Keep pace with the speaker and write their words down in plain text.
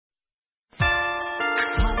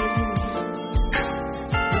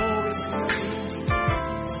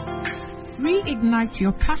reignite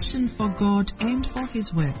your passion for God and for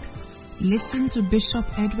His work. Listen to Bishop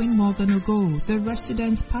Edwin Morgan Ogo, the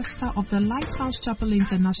resident pastor of the Lighthouse Chapel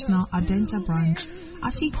International Adenta branch,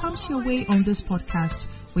 as he comes your way on this podcast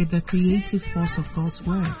with the creative force of God's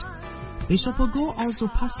Word. Bishop Ogo also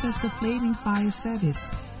pastors the Flaming Fire Service,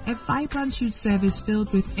 a vibrant youth service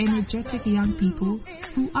filled with energetic young people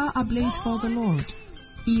who are ablaze for the Lord.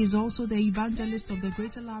 He is also the evangelist of the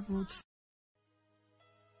Greater Love Road.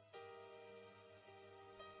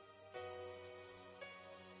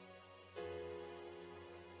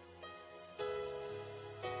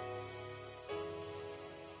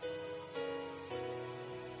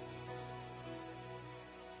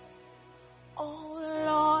 Oh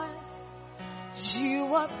Lord, you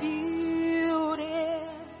are beautiful.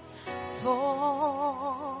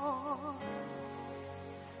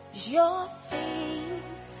 Your face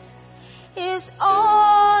is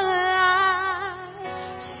all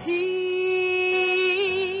I see.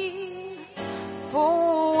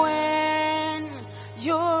 For when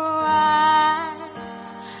your eyes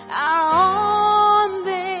are on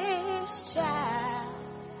this child,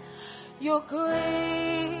 your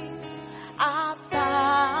grace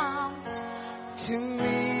abounds to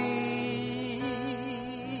me.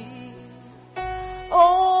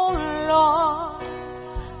 Oh Lord,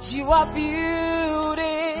 you are beautiful.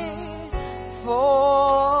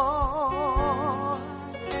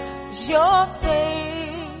 Your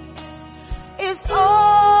face is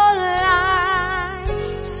all I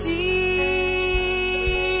see.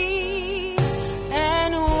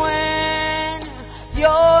 And when your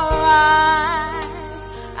eyes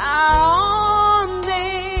are on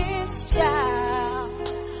this child,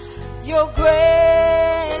 your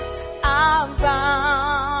grace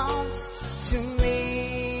abounds to me.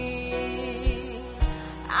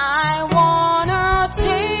 I wanna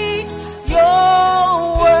take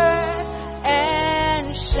your word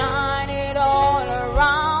and shine it all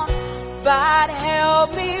around, but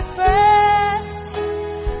help me first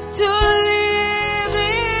to live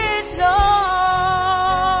it,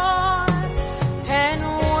 Lord. And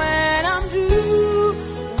when I'm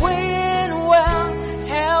doing well,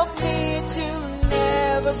 help me to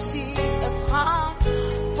never see a crown,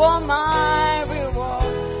 for my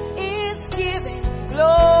reward is giving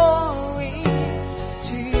glory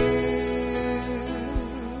to you.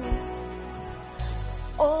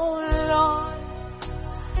 Oh Lord,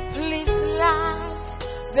 please light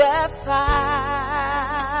the fire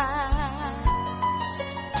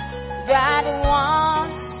that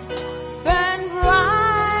once burned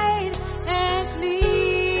bright and clean.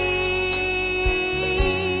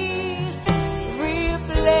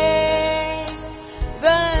 Replace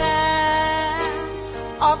the lamp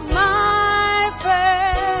of my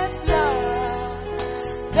first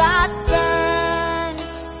love that burned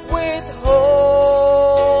with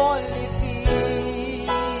holy fear.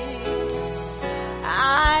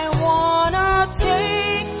 I wanna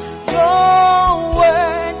take your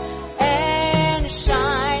word and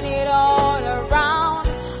shine it all around,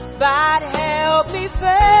 but help me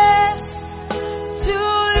first to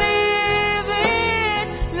live it,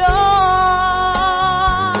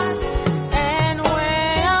 Lord. And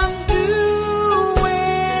when I'm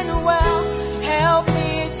doing well, help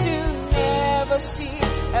me to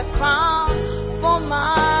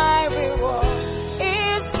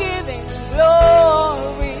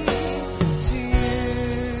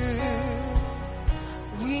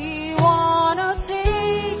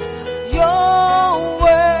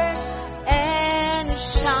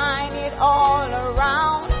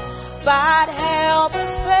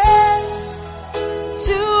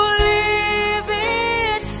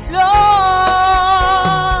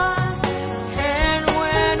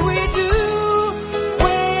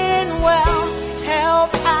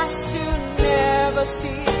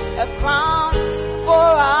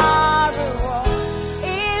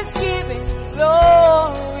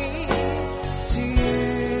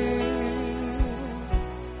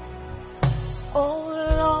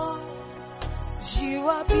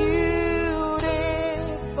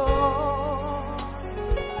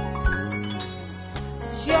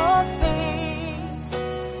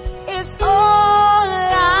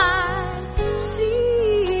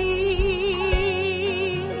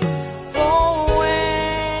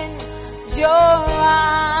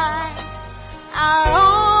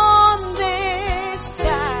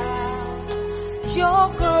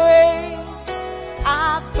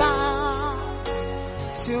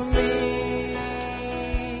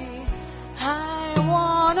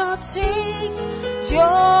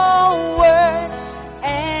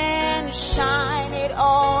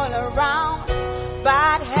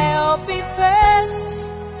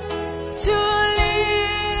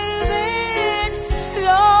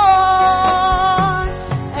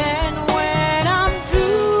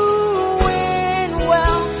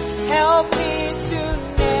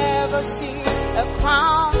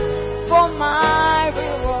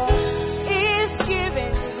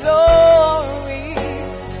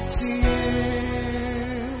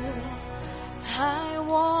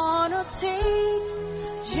wanna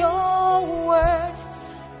take your word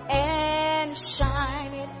and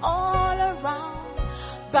shine it all around.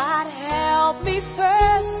 But help me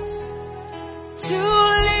first to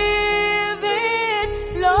live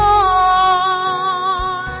it, Lord.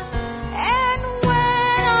 And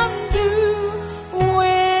when I'm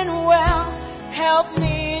doing well, help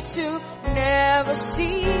me to never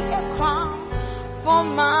see a crown, for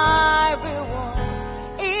my reward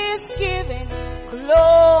is giving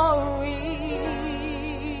glory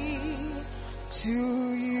to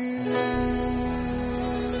you.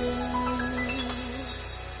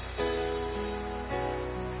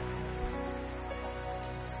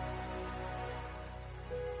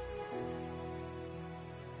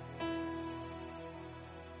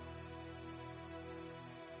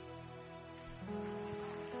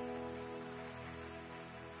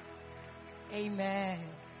 Amen.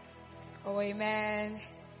 Oh, amen.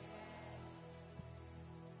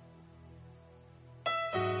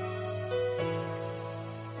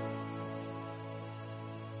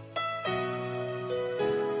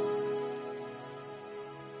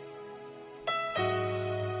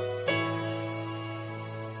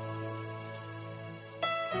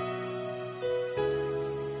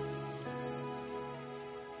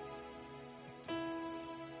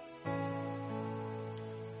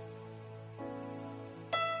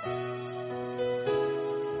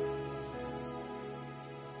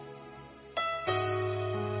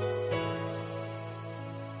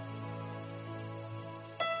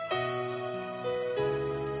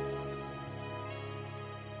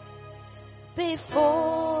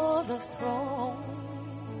 Before the throne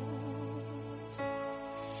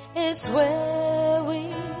is where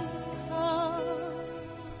we come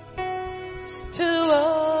to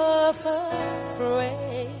offer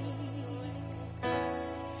praise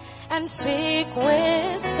and seek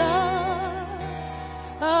wisdom.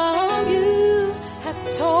 Oh, you have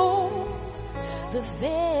torn the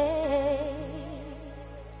veil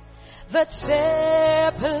that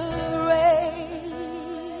separates.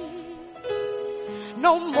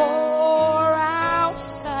 No more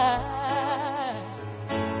outside.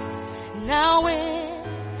 Now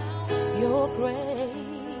in your grace,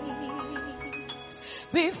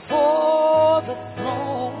 before the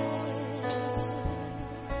throne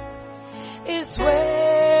is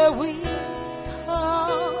where we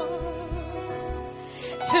come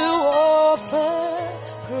to offer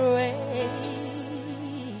praise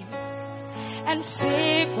and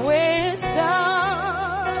seek wisdom.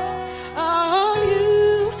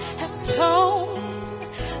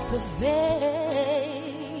 The veil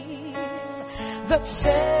that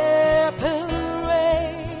separates.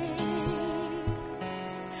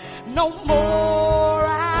 No more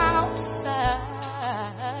outside.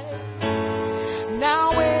 Now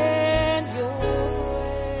in your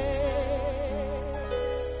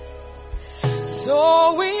grace. So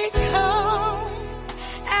we come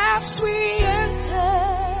as we enter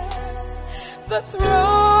the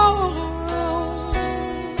throne.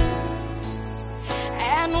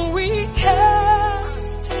 We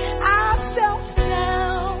cast ourselves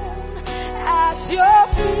down at your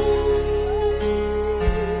feet.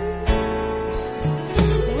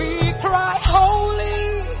 We cry, holy,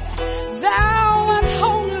 thou art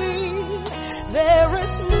holy. There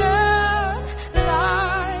is none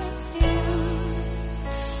like you.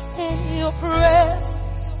 In your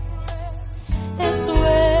presence is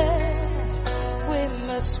where we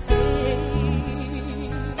must be.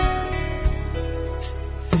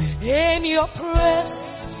 In your presence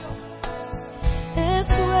is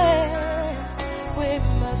where we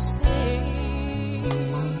must be.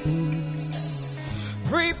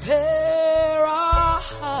 Prepare our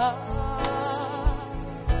hearts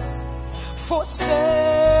for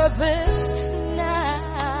service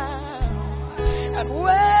now. And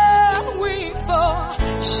when we fall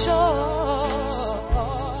short,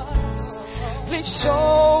 please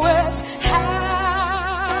show us how.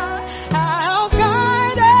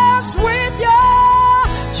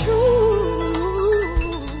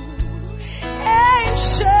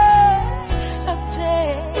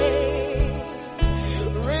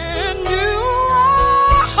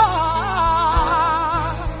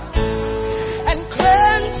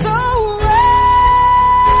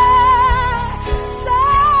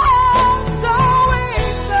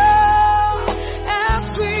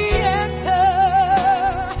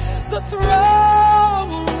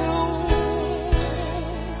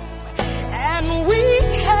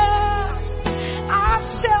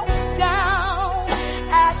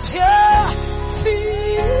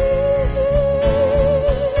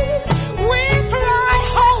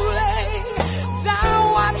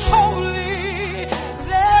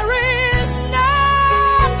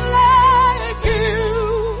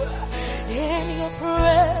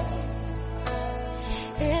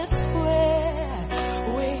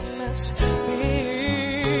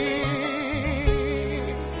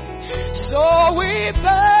 Oh, we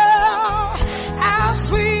bow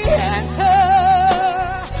as we enter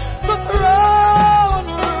the throne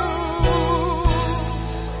room,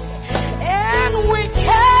 and we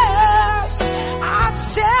cast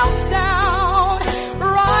ourselves down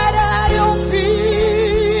right at your feet.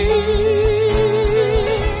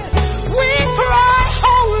 We cry,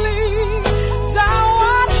 holy, thou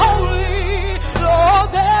art holy. Lord,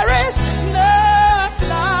 there is none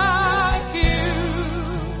like you.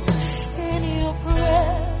 In your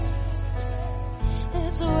presence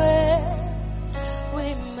is where we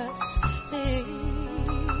must be.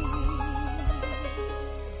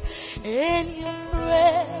 In your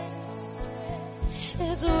presence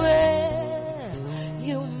is where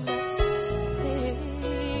you must be.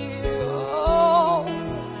 Oh,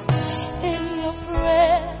 in your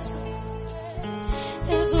presence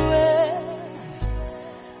is where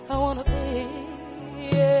I want to be.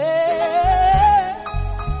 Yeah.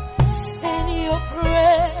 In your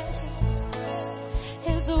presence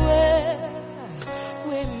is where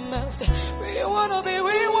we must. We want to be.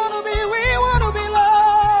 We want to be. We want to be,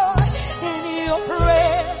 Lord. In your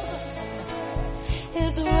presence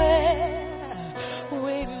is where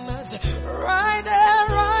we must. Right there,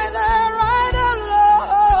 right there, right there,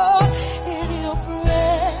 Lord. In your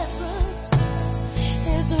presence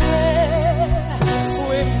is where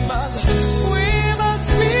we must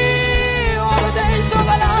be all the days of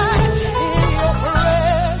our life. In your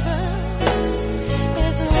presence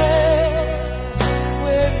is where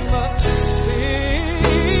we must be.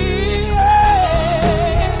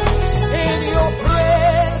 In your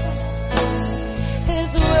presence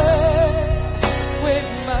is where we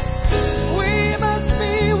must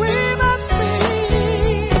be. We must be.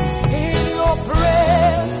 In your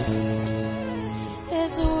presence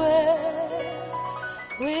is where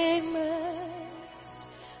we must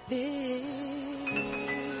be.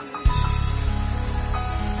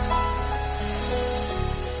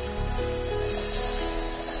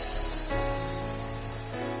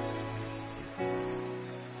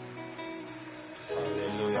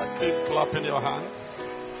 Hallelujah. Keep clapping your hands.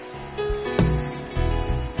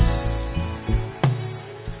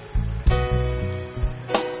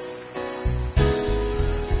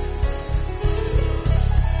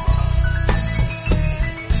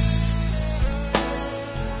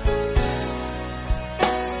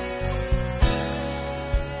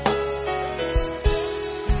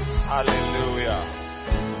 Hallelujah.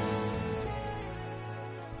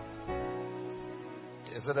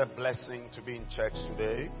 Is it a blessing to be in church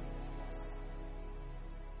today?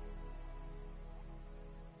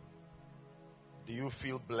 Do you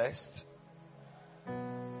feel blessed?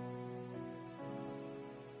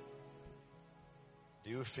 Do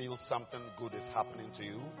you feel something good is happening to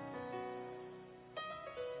you?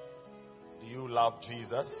 Do you love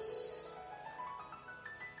Jesus?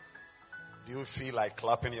 Do you feel like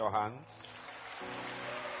clapping your hands?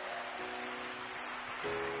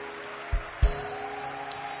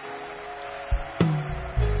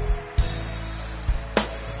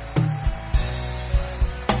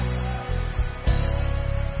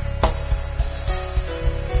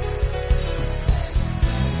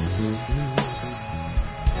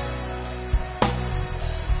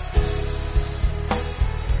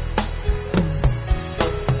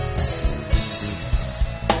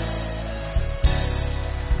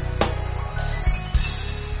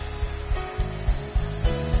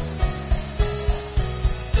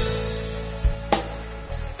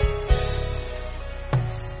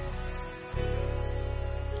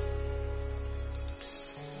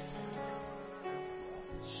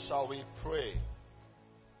 Shall we pray?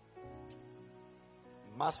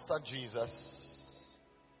 Master Jesus,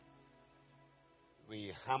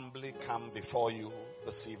 we humbly come before you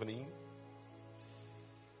this evening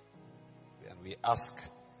and we ask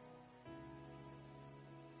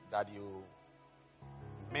that you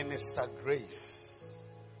minister grace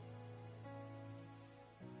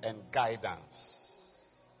and guidance.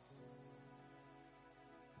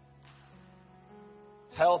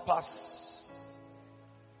 Help us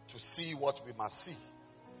to see what we must see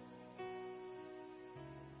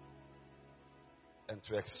and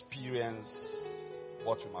to experience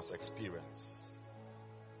what we must experience.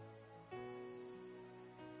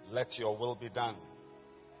 Let your will be done.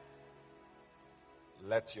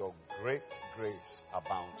 Let your great grace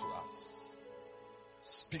abound to us.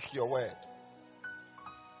 Speak your word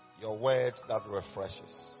that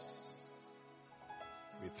refreshes.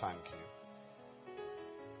 We thank you.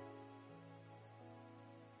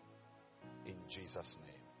 In Jesus'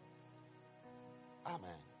 name.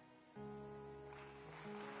 Amen.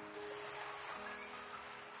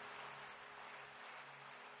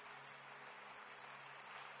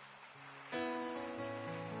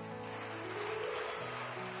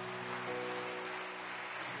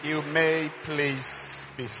 You may please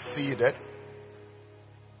be seated.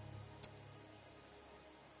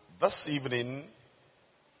 This evening,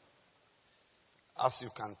 as you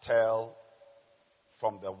can tell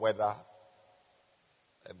from the weather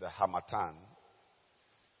and the harmattan,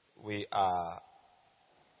 we are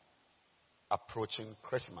approaching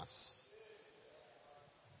Christmas.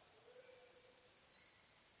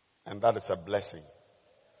 And that is a blessing.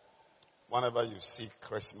 Whenever you see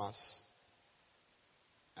Christmas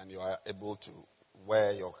and you are able to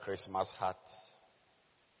wear your Christmas hat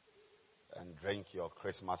and drink your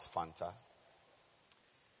Christmas Fanta,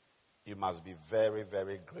 you must be very,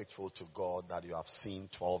 very grateful to God that you have seen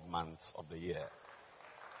 12 months of the year.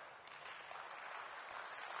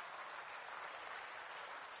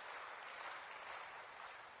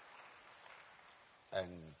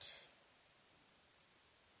 And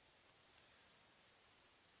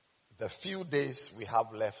the few days we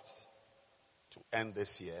have left to end this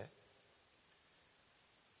year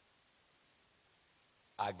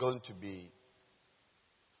are going to be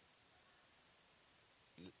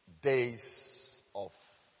days of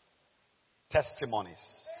testimonies.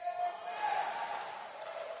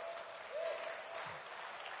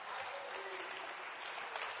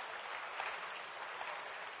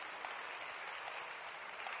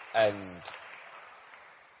 And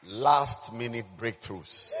last minute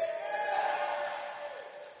breakthroughs.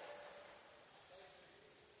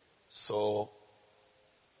 So,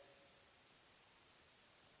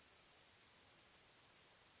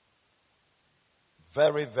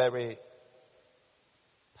 very, very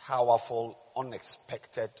powerful,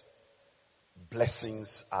 unexpected blessings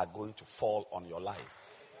are going to fall on your life.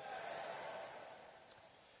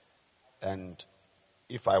 And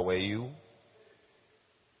if I were you,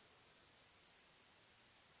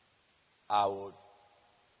 I would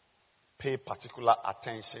pay particular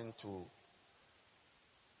attention to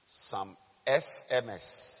some SMS,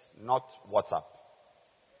 not WhatsApp.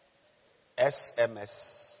 SMS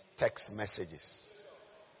text messages.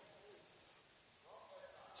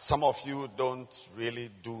 Some of you don't really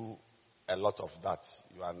do a lot of that.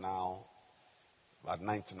 You are now about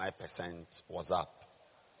 99% WhatsApp.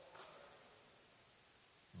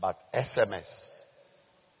 But SMS,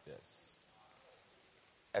 yes.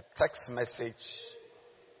 A text message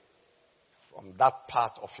from that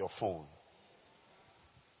part of your phone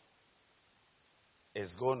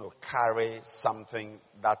is going to carry something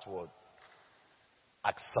that would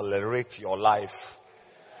accelerate your life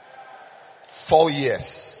 4 years.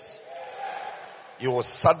 You will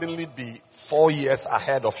suddenly be 4 years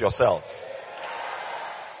ahead of yourself.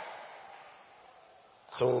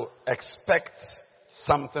 So expect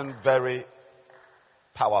something very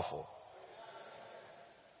powerful.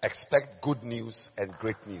 Expect good news and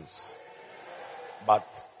great news. But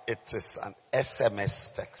it is an SMS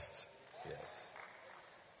text. Yes.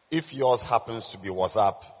 If yours happens to be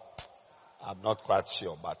WhatsApp, I'm not quite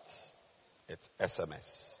sure, but it's SMS.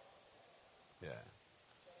 Yeah.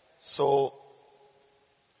 So,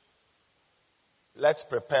 let's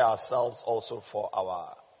prepare ourselves also for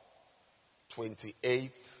our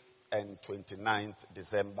 28th and 29th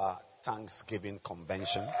December Thanksgiving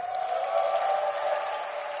Convention.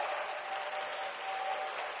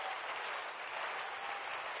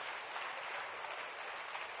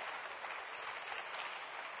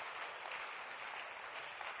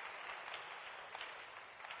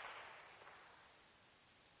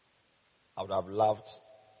 I would have loved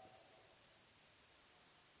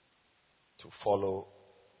to follow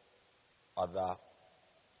other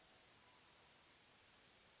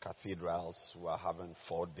cathedrals who are having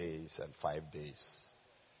 4 days and 5 days.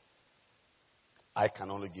 I can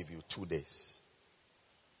only give you 2 days.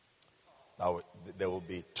 There will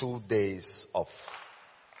be 2 days of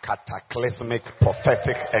cataclysmic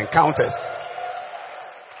prophetic encounters.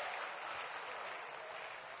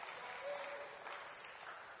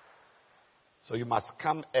 So you must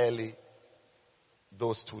come early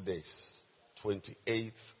those 2 days,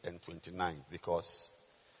 28th and 29th, because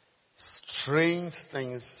strange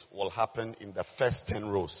things will happen in the first 10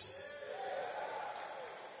 rows.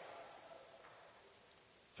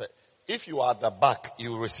 If you are at the back,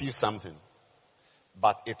 you will receive something,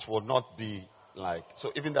 but it will not be like,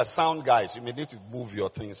 so even the sound guys, you may need to move your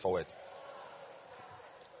things forward.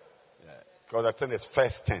 Yeah, because the thing is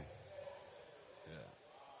first 10.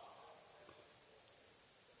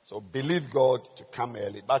 So believe God to come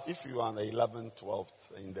early. But if you are on the 11th, 12th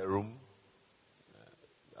in the room,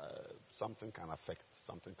 something can affect,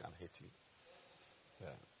 something can hit you. Yeah.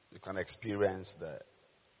 You can experience the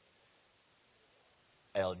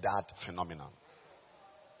Eldad phenomenon.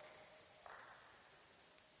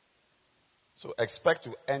 So expect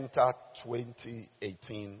to enter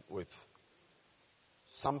 2018 with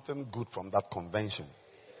something good from that convention.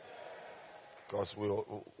 Because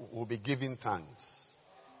we'll be giving thanks.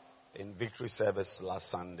 In victory service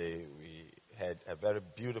last Sunday, we had a very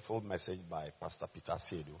beautiful message by Pastor Peter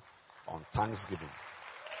Siedu on Thanksgiving.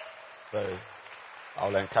 I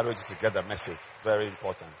will encourage you to get the message. Very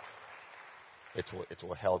important. It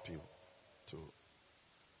will help you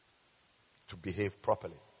to behave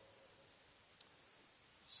properly.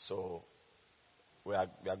 So we are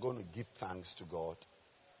going to give thanks to God.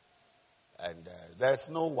 And there's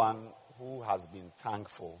no one who has been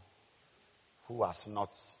thankful who has not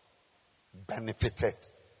benefited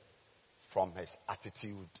from his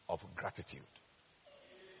attitude of gratitude.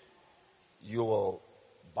 You will,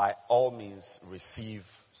 by all means, receive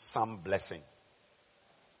some blessing.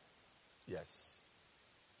 Yes.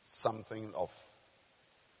 Something of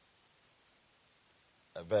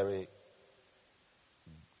a very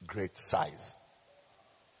great size.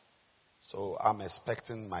 So I'm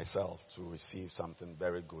expecting myself to receive something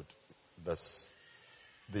very good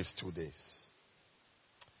these 2 days.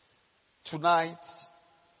 Tonight,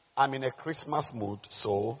 I'm in a Christmas mood,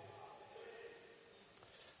 so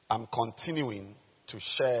I'm continuing to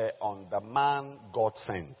share on the man God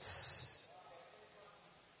sent.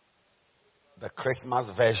 The Christmas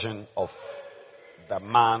version of the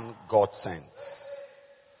man God sent.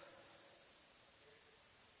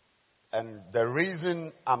 And the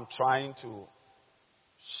reason I'm trying to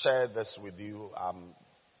share this with you,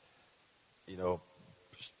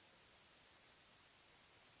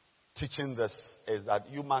 teaching this, is that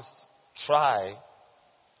you must try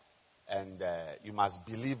and you must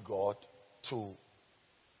believe God to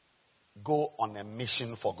go on a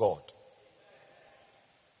mission for God.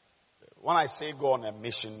 When I say go on a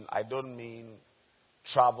mission, I don't mean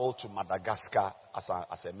travel to Madagascar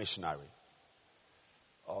as a missionary,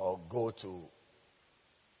 or go to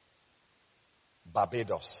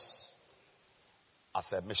Barbados as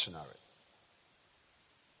a missionary.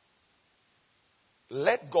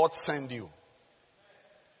 Let God send you.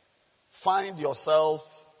 Find yourself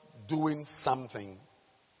doing something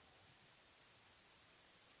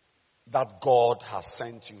that God has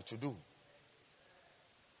sent you to do.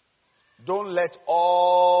 Don't let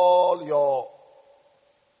all your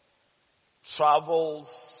travels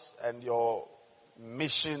and your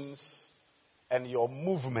missions and your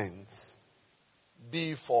movements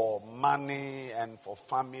be for money and for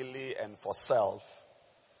family and for self.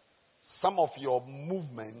 Some of your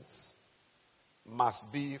movements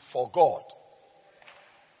must be for God.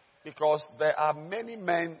 Because there are many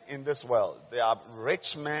men in this world. There are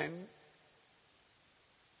rich men,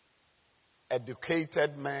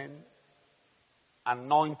 educated men,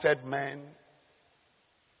 anointed men,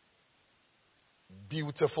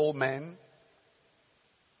 beautiful men,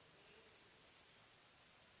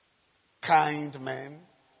 kind men,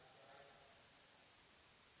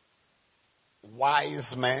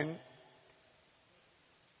 wise men.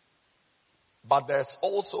 But there's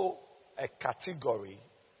also a category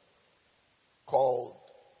called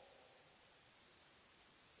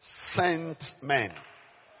sent men.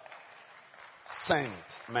 Sent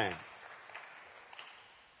men.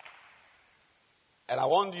 And I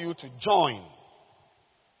want you to join.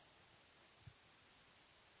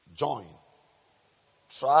 Join.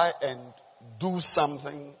 Try and do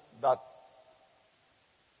something that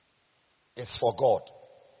is for God.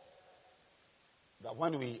 That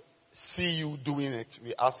when we see you doing it,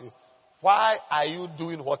 we ask you, why are you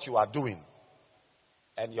doing what you are doing?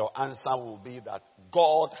 And your answer will be that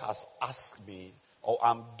God has asked me, or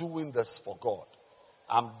I'm doing this for God.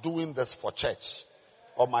 I'm doing this for church.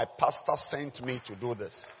 Or my pastor sent me to do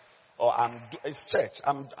this. Or it's church.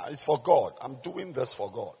 It's for God. I'm doing this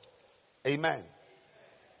for God. Amen.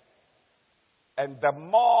 And the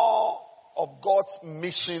more of God's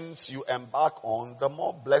missions you embark on, the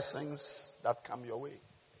more blessings that come your way.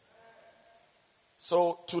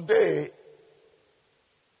 So today,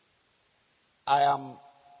 I am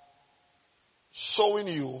showing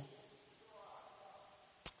you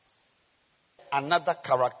another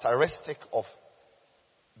characteristic of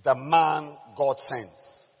the man God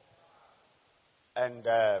sends. And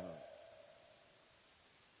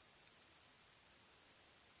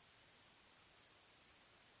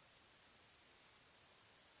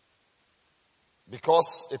because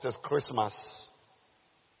it is Christmas,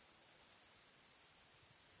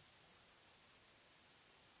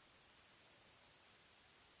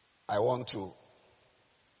 I want to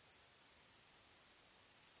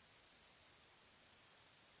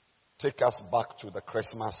take us back to the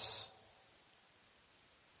Christmas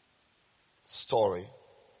story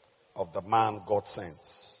of the man God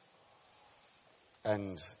sends.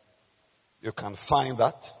 And you can find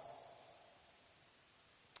that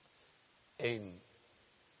in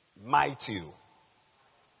Matthew.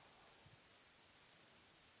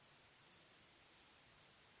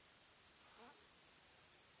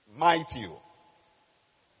 Matthew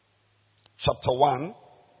chapter 1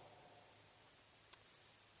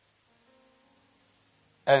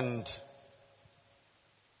 and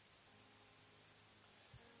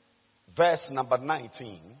verse number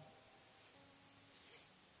 19.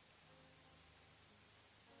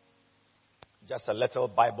 Just a little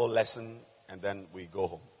Bible lesson and then we go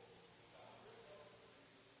home.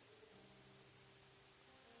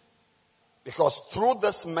 Because through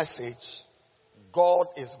this message, God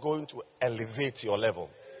is going to elevate your level.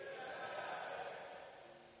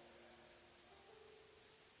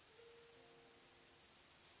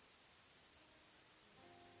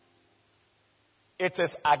 It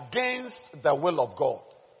is against the will of God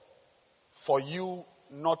for you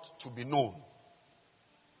not to be known.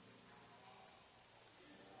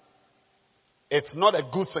 It's not a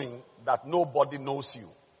good thing that nobody knows you.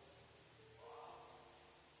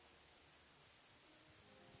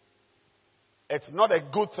 It's not a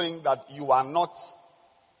good thing that you are not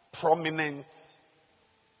prominent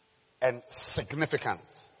and significant.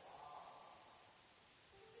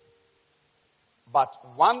 But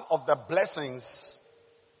one of the blessings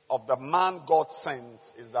of the man God sent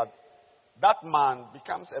is that that man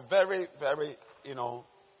becomes a very, very,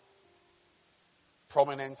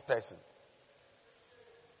 prominent person.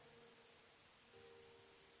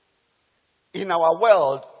 In our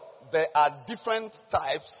world, there are different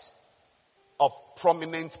types of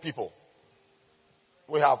prominent people.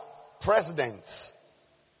 We have presidents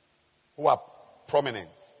who are prominent.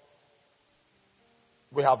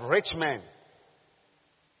 We have rich men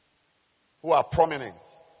who are prominent.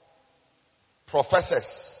 Professors,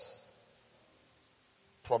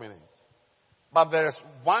 prominent. But there is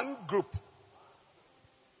one group,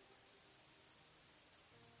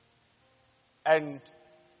 and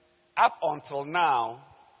up until now,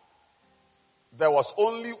 there was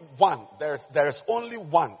only one. There is only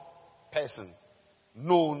one person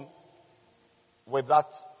known with that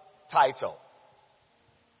title.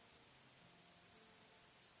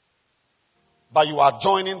 But you are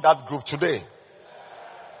joining that group today.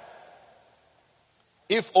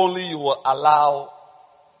 If only you will allow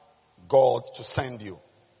God to send you.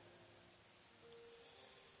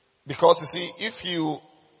 Because you see, if you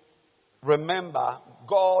remember,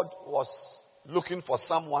 God was looking for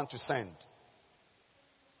someone to send.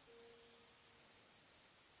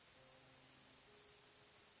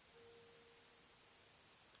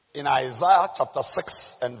 In Isaiah chapter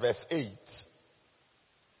 6 and verse 8,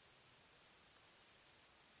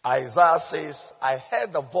 Isaiah says, I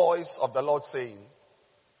heard the voice of the Lord saying,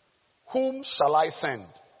 whom shall I send?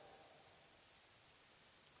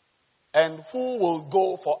 And who will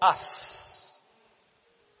go for us?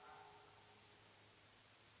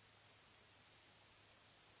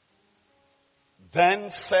 Then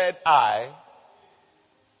said I,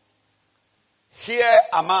 here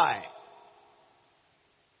am I.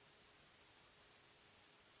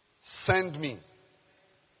 Send me.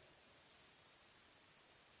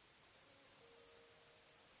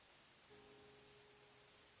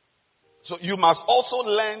 So you must also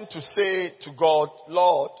learn to say to God,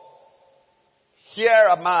 Lord, here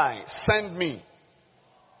am I, send me.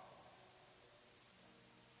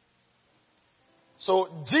 So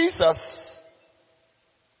Jesus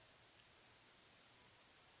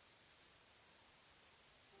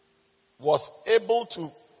was able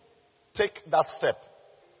to take that step.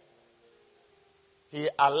 He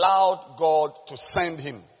allowed God to send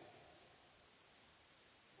him.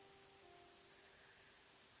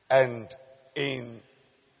 And in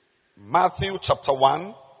Matthew chapter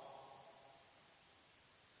 1,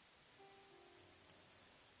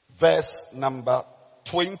 verse number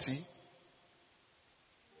 20,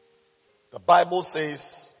 the Bible says,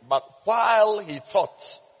 but while he thought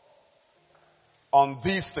on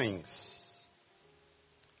these things,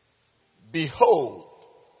 behold,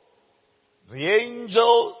 the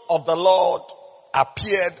angel of the Lord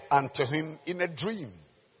appeared unto him in a dream,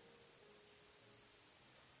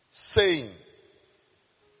 saying,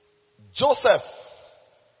 Joseph,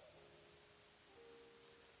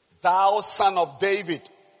 thou son of David,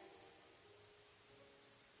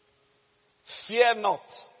 fear not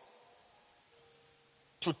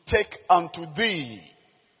to take unto thee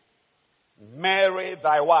Mary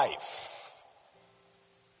thy wife,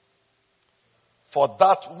 for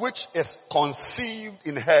that which is conceived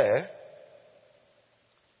in her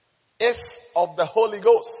is of the Holy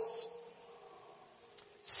Ghost.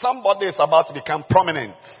 Somebody is about to become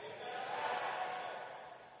prominent.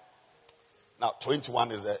 Now,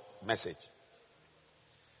 21 is the message.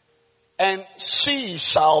 And she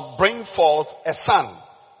shall bring forth a son.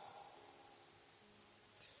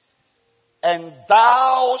 And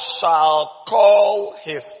thou shalt call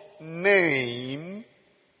his name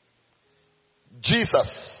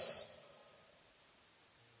Jesus.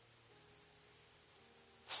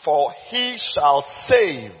 For he shall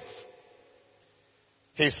save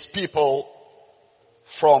his people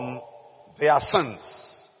from their sins.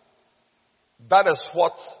 That is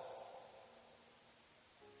what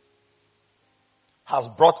has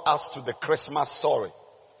brought us to the Christmas story.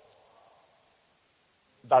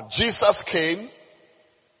 That Jesus came,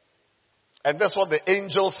 and that's what the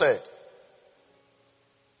angel said.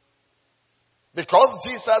 Because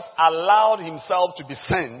Jesus allowed himself to be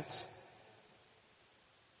sent,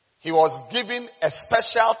 he was given a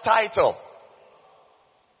special title.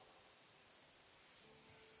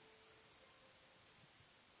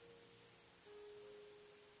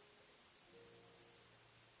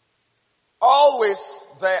 Always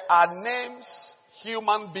there are names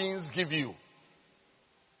human beings give you.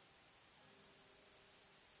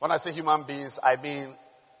 When I say human beings, I mean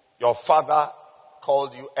your father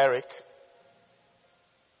called you Eric.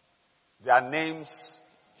 There are names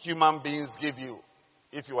human beings give you.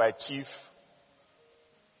 If you are a chief,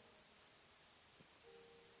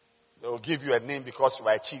 they will give you a name because you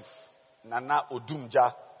are a chief. Nana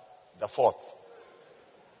Odumja the fourth.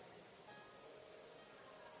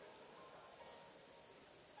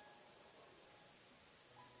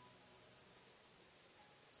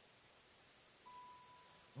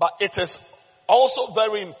 But it is also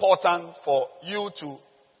very important for you to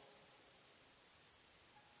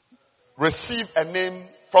receive a name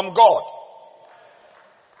from God.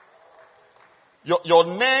 Your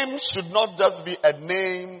name should not just be a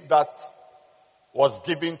name that was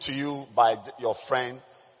given to you by your friends.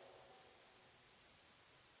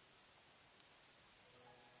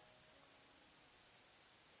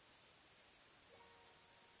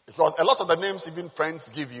 Because a lot of the names even friends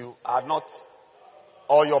give you are not,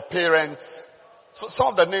 or your parents. So some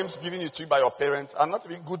of the names given to you by your parents are not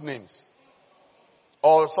even good names.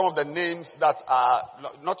 Or some of the names that are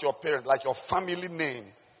not your parents, like your family name.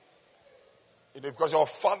 Because your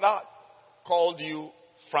father called you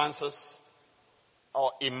Francis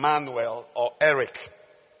or Emmanuel or Eric.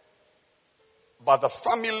 But the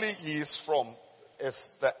family he is from is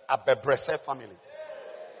the Abebrese family.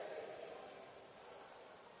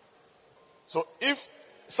 So if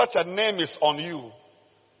such a name is on you,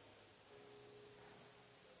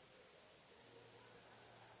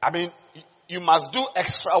 I mean, you must do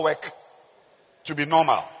extra work to be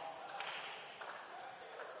normal.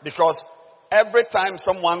 Because every time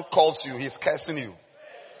someone calls you, he's cursing you.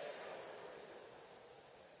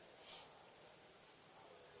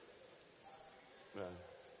 Yeah.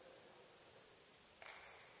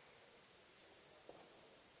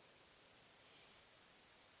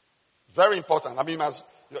 Very important. I mean, as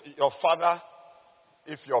your father,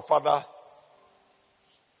 if your father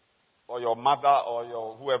or your mother or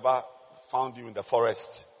your whoever found you in the forest,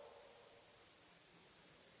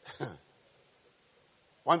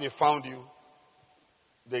 when they found you,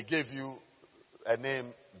 they gave you a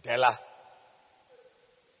name, Della.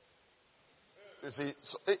 You see,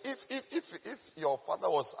 so if your father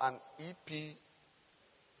was an EP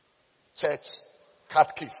church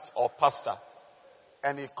catechist or pastor,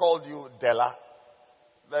 and he called you Della,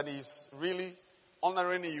 then he's really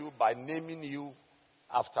honoring you by naming you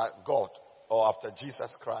after God or after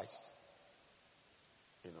Jesus Christ.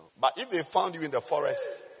 But if they found you in the forest,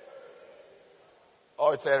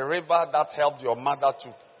 or it's a river that helped your mother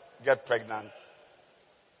to get pregnant,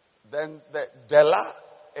 then the Della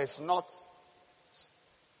is not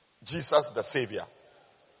Jesus the Savior.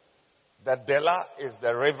 The Della is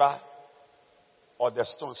the river or the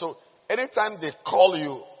stone. So anytime they call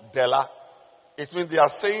you Della, it means they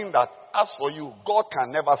are saying that as for you, God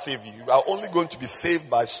can never save you. You are only going to be saved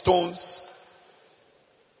by stones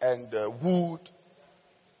and wood.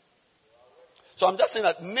 So I'm just saying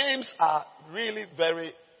that names are really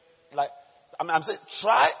very, I'm saying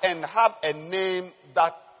try and have a name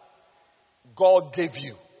that God gave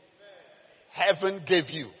you. Heaven gave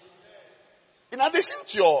you. In addition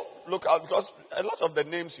to your lookout, because a lot of the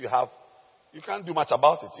names you have, you can't do much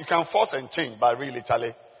about it. You can force and change, but really,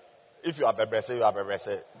 Charlie, if you are Bebrese, you are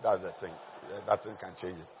Bebrese. That's the thing. That thing can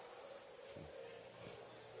change it.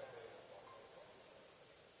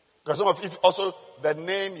 Because some of it also, the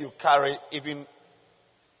name you carry even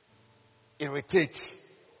irritates.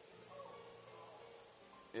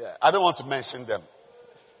 Yeah, I don't want to mention them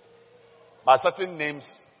But certain names,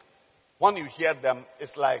 when you hear them,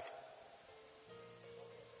 it's like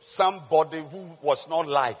somebody who was not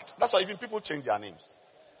liked. That's why even people change their names.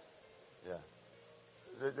 Yeah.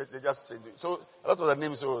 They just change it. So a lot of the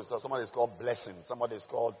names, so somebody is called Blessing, somebody is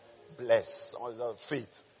called Bless, somebody is called Faith.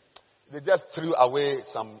 They just threw away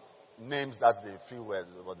some names that they feel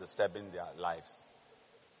were disturbing their lives.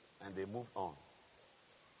 And they moved on.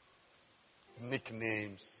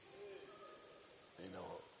 Nicknames.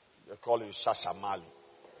 They call you Shasha Mali.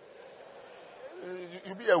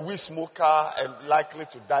 You'll be a weed smoker and likely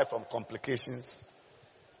to die from complications.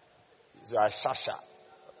 You are Shasha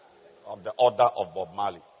of the order of Bob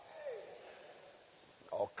Marley.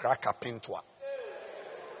 Or Cracker Pintua.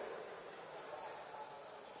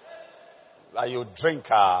 Like you drink.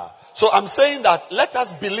 So I'm saying that let us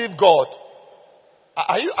believe God.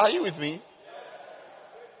 Are you with me?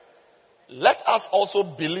 Let us also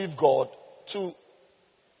believe God to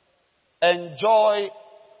enjoy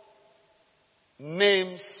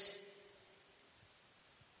names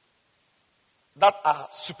that are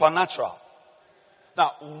supernatural.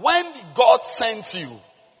 Now, when God sent you,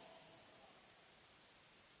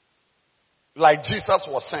 like Jesus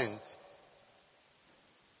was sent,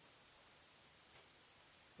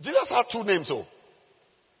 Jesus had two names,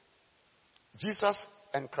 Jesus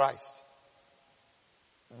and Christ.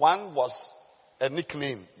 One was a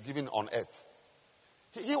nickname given on earth.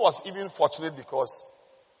 He was even fortunate because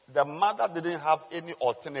the mother didn't have any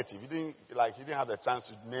alternative. He didn't have the chance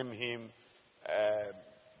to name him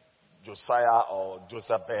Josiah or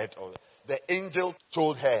Josephette. Or the angel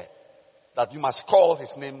told her that you must call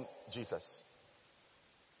his name Jesus.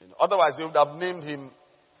 Otherwise, they would have named him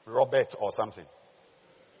Robert or something.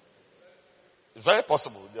 It's very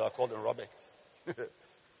possible they are called him Robert.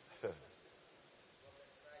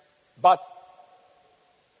 But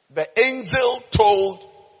the angel told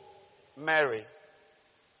Mary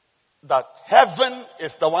that heaven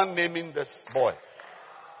is the one naming this boy.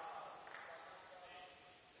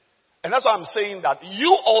 And that's why I'm saying that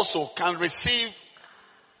you also can receive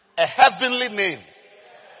a heavenly name.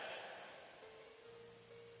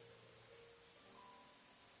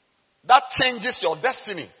 That changes your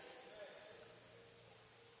destiny.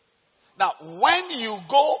 Now, when you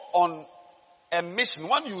go on a mission,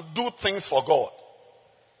 when you do things for God,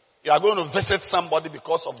 you are going to visit somebody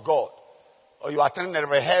because of God. Or you are attending a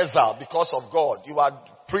rehearsal because of God. You are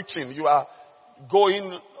preaching. You are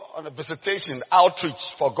going on a visitation, outreach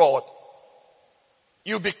for God.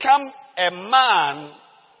 You become a man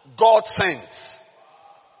God sends.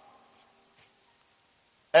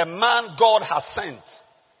 A man God has sent.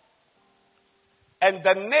 And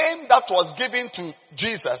the name that was given to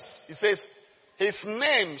Jesus, he says, his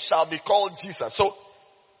name shall be called Jesus. So,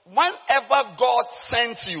 whenever God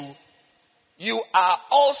sends you, you are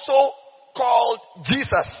also called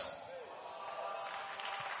Jesus.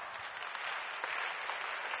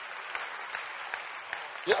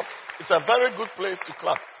 Yes, it's a very good place to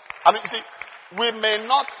clap. I mean, you see, we may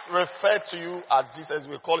not refer to you as Jesus.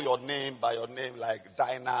 We call your name by your name like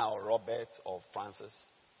Dinah or Robert or Francis.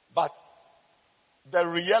 But the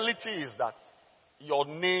reality is that your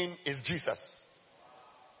name is Jesus.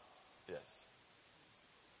 Yes.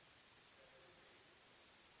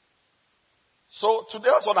 So today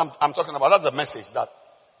that's what I'm talking about. That's the message. That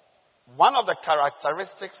one of the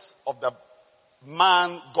characteristics of the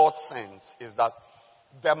man God sends is that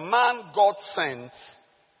the man God sends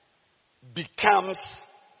becomes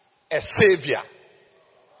a savior.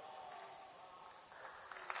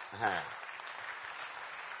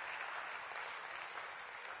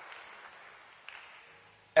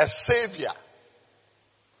 A savior.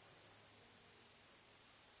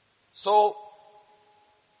 So,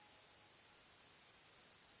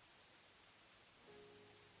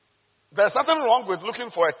 there's nothing wrong with looking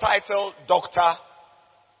for a title, doctor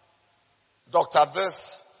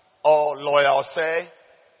this, or lawyer say,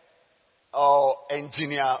 or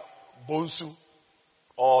engineer Bonsu,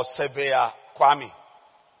 or surveyor Kwame.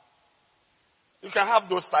 You can have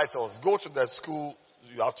those titles. Go to the school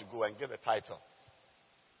you have to go and get a title.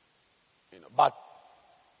 But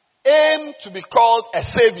aim to be called a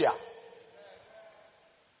savior.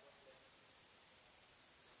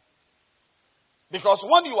 Because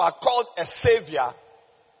when you are called a savior,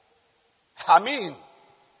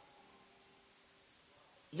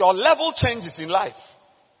 your level changes in life.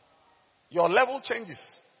 Your level changes.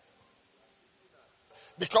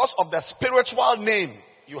 Because of the spiritual name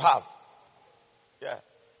you have. Yeah.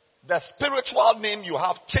 The spiritual name you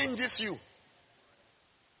have changes you.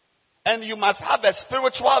 And you must have a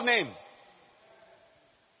spiritual name.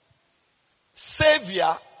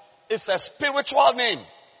 Savior is a spiritual name.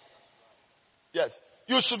 Yes.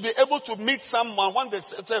 You should be able to meet someone when they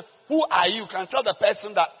say, who are you? You can tell the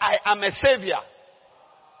person that I am a savior.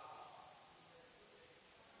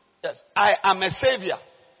 Yes, I am a savior.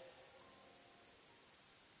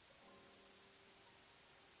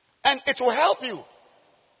 And it will help you.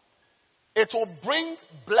 It will bring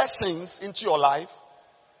blessings into your life.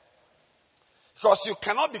 Because you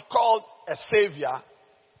cannot be called a savior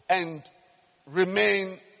and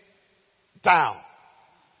remain down.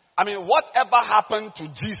 I mean, whatever happened to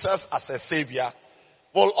Jesus as a savior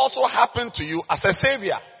will also happen to you as a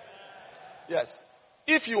savior. Yes.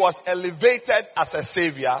 If you was elevated as a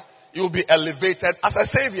savior, you will be elevated as a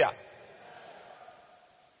savior.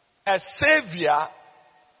 A savior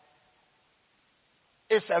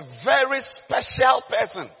is a very special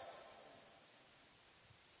person.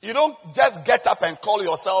 You don't just get up and call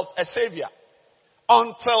yourself a savior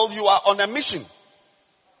until you are on a mission.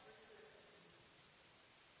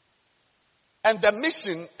 And the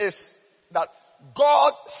mission is that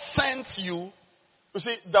God sent you. You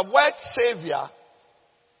see, the word savior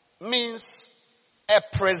means a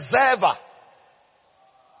preserver.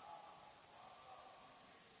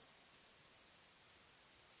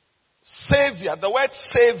 Savior, the word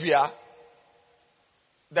savior,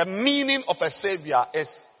 the meaning of a savior is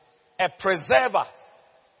a preserver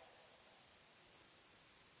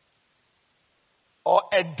or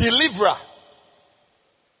a deliverer.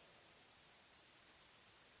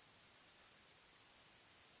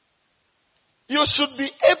 You should be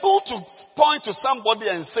able to point to somebody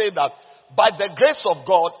and say that by the grace of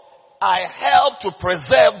God, I helped to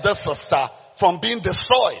preserve this sister from being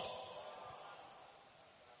destroyed.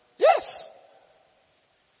 Yes.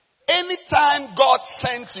 Anytime God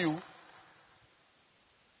sends you,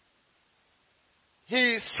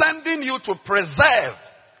 He is sending you to preserve.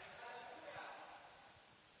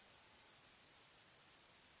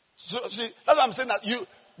 So, see, that's what I'm saying, that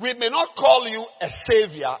we may not call you a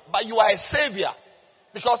savior, but you are a savior.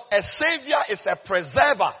 Because a savior is a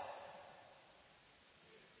preserver.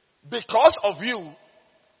 Because of you,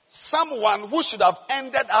 someone who should have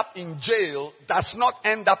ended up in jail does not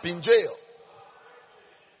end up in jail.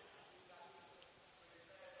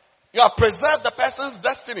 You have preserved the person's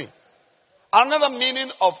destiny. Another meaning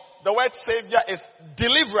of the word savior is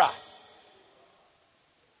deliverer.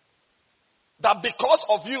 That because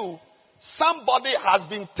of you, somebody has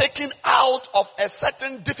been taken out of a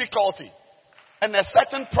certain difficulty and a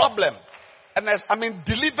certain problem. And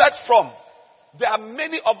delivered from. There are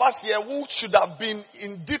many of us here who should have been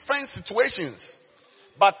in different situations.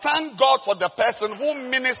 But thank God for the person who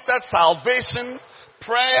ministered salvation,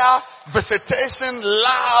 prayer, visitation,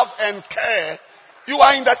 love, and care. You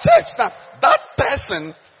are in the church. Now, that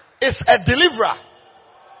person is a deliverer.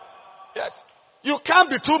 Yes. You can't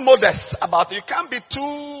be too modest about it. You can't be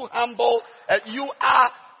too humble. You are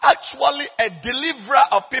actually a deliverer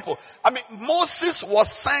of people. Moses was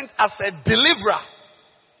sent as a deliverer.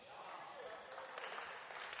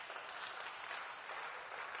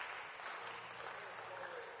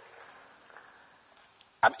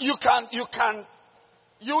 You can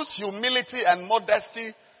use humility and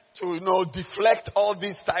modesty to, deflect all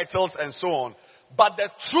these titles and so on. But the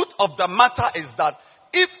truth of the matter is that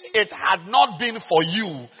if it had not been for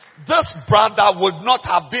you, this brother would not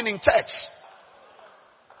have been in church.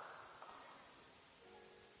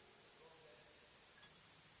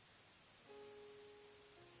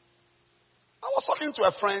 I was talking to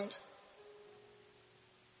a friend.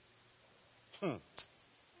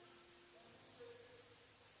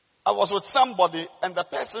 I was with somebody, and the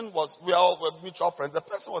person we all were mutual friends. The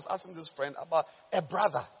person was asking this friend about a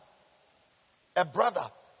brother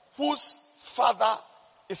whose father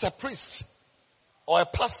is a priest or a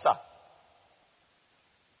pastor.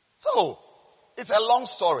 So, it's a long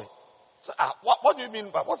story. So, what do you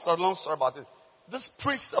mean by, what's the long story about it? This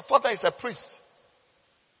priest, the father is a priest.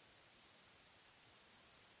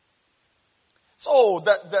 So,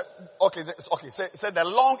 say the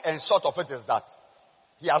long and short of it is that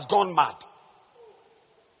he has gone mad.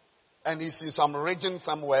 And he's in some region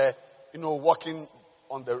somewhere, walking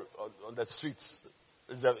on the streets.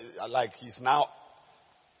 Like he's now,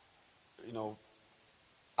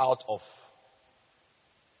 out of,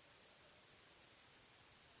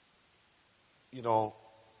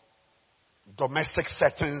 domestic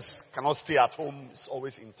settings, cannot stay at home, is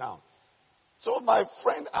always in town. So my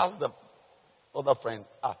friend asked the other friend,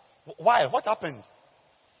 why? What happened?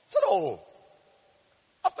 He said,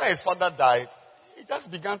 after his father died, he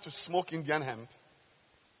just began to smoke Indian hemp.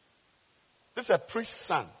 This is a priest's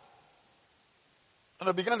son. And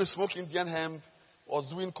he began to smoke Indian hemp, was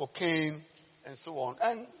doing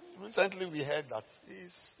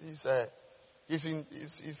He's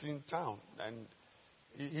in town, and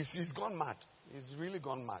he's gone mad. He's really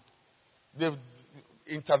gone mad. They've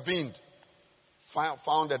intervened,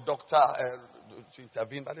 found a doctor to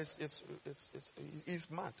intervene, but he's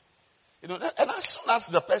mad. You know, and as soon as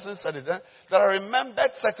the person said it, that I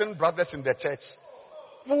remembered certain brothers in the church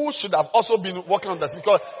who should have also been working on that,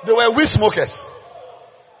 because they were weed smokers.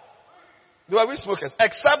 They were weed smokers,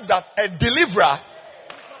 except that a deliverer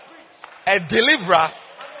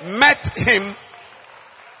met him,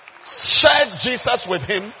 shared Jesus with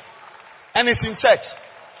him, and is in church.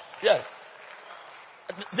 Yeah.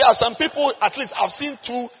 There are some people, at least I've seen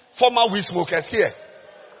 2 former weed smokers here.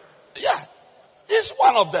 Yeah. He's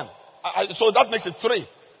one of them. So that makes it 3.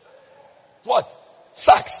 What?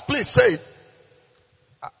 Sachs, please say it.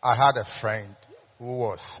 I had a friend who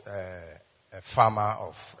was a farmer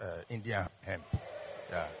of Indian hemp.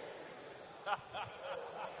 Yeah.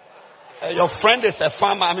 Your friend is a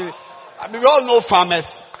farmer. I mean, we all know farmers.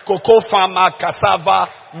 Cocoa farmer, cassava,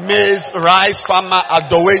 maize, rice farmer,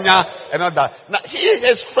 adowenya, and all that. Now,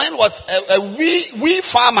 his friend was a wee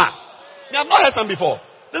farmer. I've not heard them before.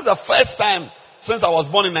 This is the first time since I was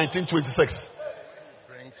born in 1926.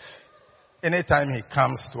 Anytime he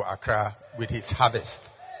comes to Accra with his harvest,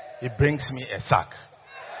 he brings me a sack.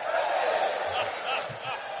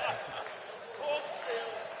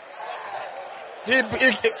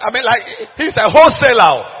 He's a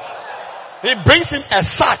wholesaler. He brings him a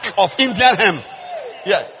sack of Indian hemp.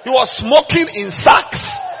 Yeah, he was smoking in sacks.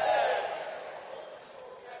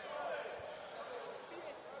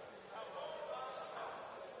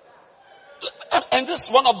 And this is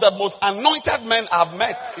one of the most anointed men I've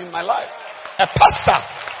met in my life. A pastor.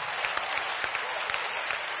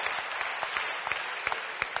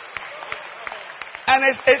 And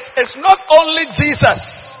it's not only Jesus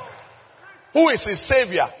who is his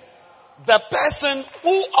savior. The person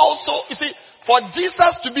who also, you see, for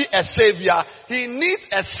Jesus to be a savior, he needs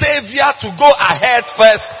a savior to go ahead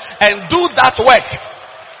first and do that work.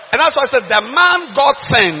 And that's why I said the man God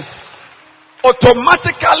sends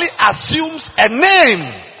automatically assumes a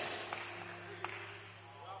name.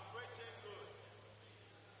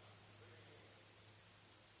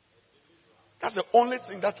 That's the only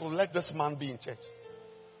thing that will let this man be in church.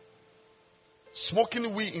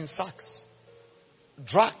 Smoking weed in sacks.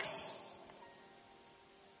 Drugs.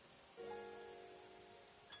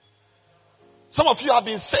 Some of you have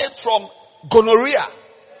been saved from gonorrhea.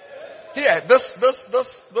 Here, this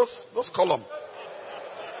column.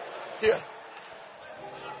 Here.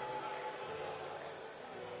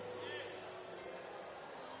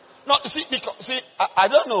 No, I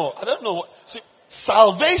don't know. See,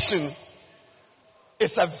 salvation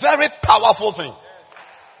is a very powerful thing.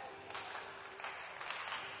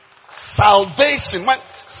 Salvation, when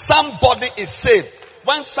somebody is saved,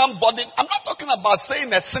 I'm not talking about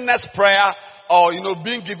saying a sinner's prayer or,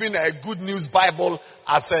 being given a good news Bible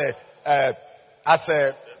as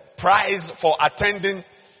a prize for attending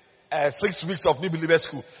 6 weeks of New Believer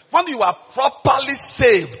School. When you are properly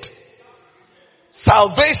saved,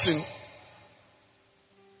 salvation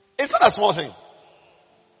is not a small thing.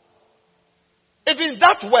 Even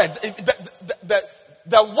that word,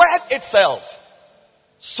 the word itself,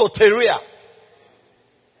 soteria,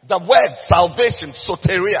 the word salvation,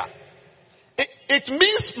 soteria, it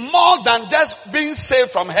means more than just being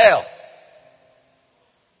saved from hell.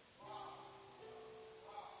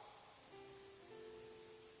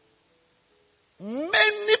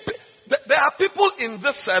 There are people in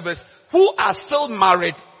this service who are still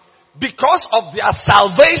married because of their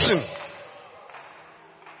salvation.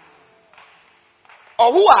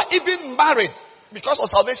 Or who are even married because of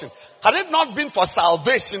salvation. Had it not been for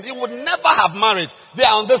salvation, he would never have married. They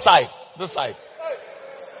are on this side. This side.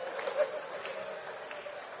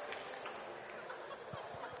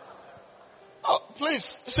 Oh,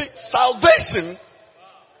 please. See, salvation,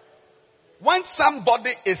 when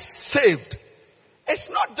somebody is saved, it's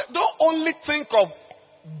not, don't only think of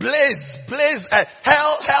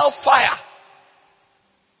hell fire.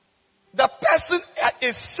 The person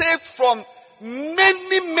is saved from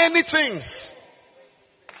many things.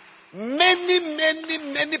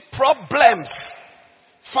 Many problems.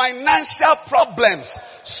 Financial problems.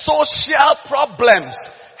 Social problems.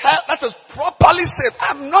 That is properly saved.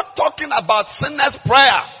 I'm not talking about sinner's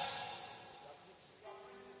prayer.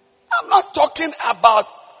 I'm not talking about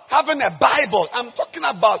having a Bible. I'm talking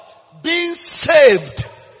about being saved.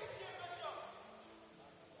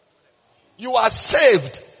 You are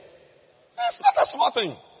saved. It's not a small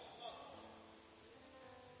thing.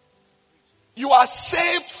 You are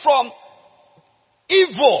saved from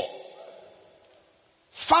evil,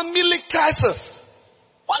 family crisis.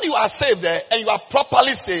 When you are saved and you are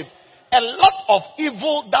properly saved, a lot of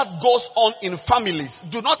evil that goes on in families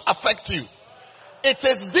do not affect you. It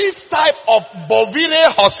is this type of bovire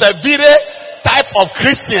or severe type of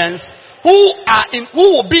Christians who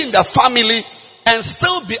will be in the family and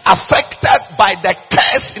still be affected by the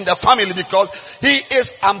curse in the family, because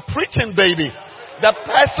I'm preaching, baby. The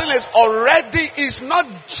person is not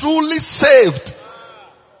truly saved.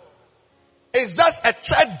 It's just a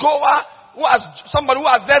church goer somebody who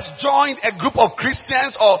has just joined a group of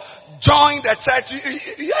Christians or joined a church. You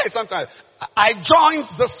hear it sometimes. I joined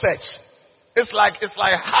this church. It's like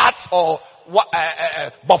Hearts or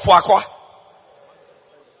Bofuakwa.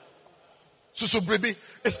 Susubribi.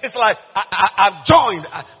 It's like I've joined.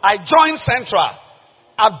 I joined Central.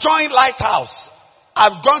 I've joined Lighthouse.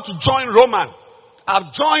 I've gone to join Roman.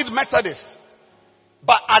 I've joined Methodist.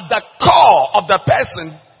 But at the core of the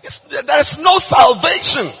person, there is no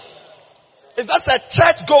salvation. It's just a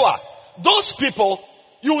church goer. Those people,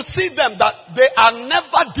 you will see them that they are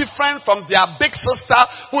never different from their big sister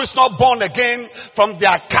who is not born again, from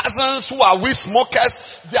their cousins who are weed smokers.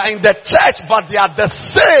 They are in the church, but they are the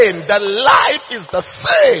same. The life is the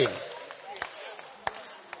same.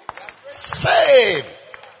 Same.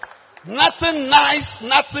 Nothing nice,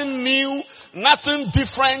 nothing new, nothing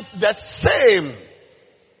different. The same.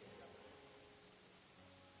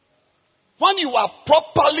 When you are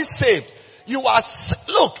properly saved, you are,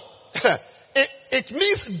 look, it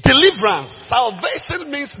means deliverance.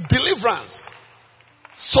 Salvation means deliverance.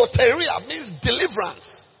 Soteria means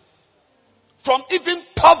deliverance. From even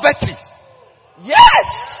poverty. Yes!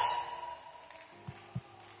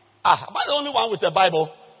 Am I the only one with the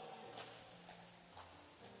Bible?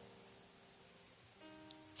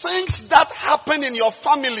 Things that happen in your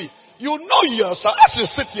family. You know yourself. As you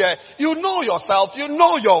sit here, you know yourself. You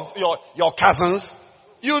know your cousins.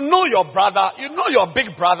 You know your brother. You know your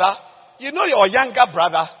big brother. You know your younger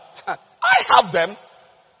brother. I have them.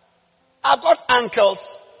 I've got uncles.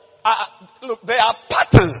 Look, there are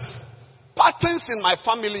patterns. Patterns in my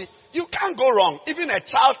family. You can't go wrong. Even a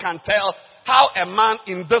child can tell how a man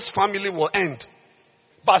in this family will end.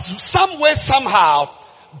 But some way, somehow,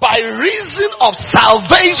 by reason of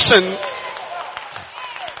salvation,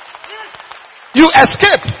 you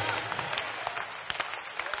escape.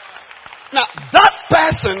 Now, that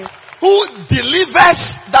person who delivers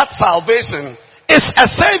that salvation is a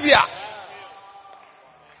savior.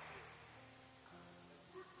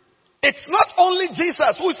 It's not only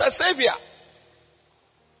Jesus who is a savior.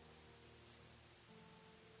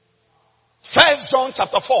 1 John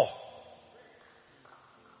chapter 4,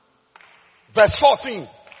 verse 14.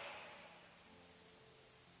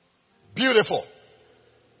 Beautiful.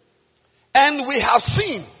 And we have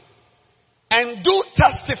seen and do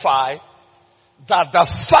testify that the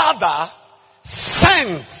Father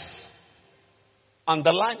sends,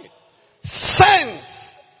 underline it, sends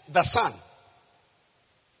the Son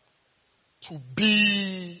to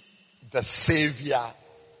be the Savior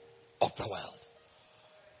of the world.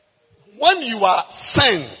 When you are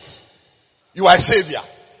sent, you are a Savior.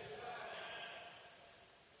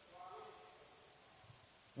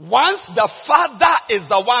 Once the Father is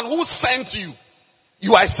the one who sent you,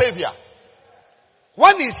 you are a Savior.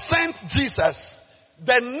 When he sent Jesus,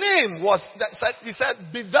 the name was, he said,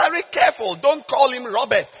 be very careful. Don't call him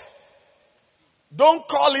Robert. Don't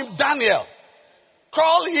call him Daniel.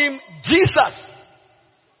 Call him Jesus.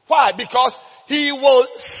 Why? Because he will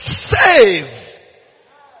save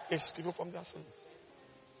his people from their sins.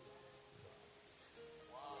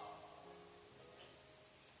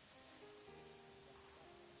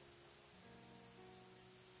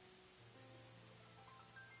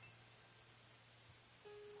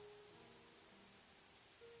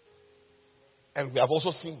 And we have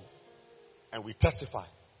also seen and we testify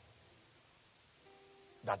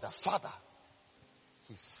that the Father,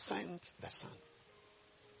 he sent the Son.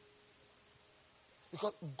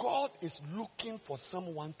 Because God is looking for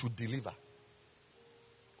someone to deliver.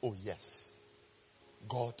 Oh yes.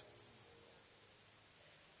 God.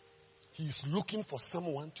 He is looking for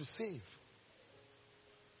someone to save.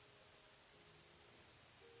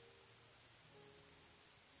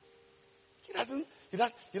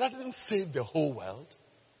 He doesn't save the whole world.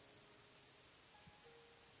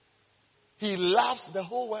 He loves the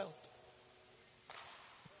whole world.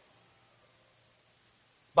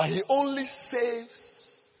 But he only saves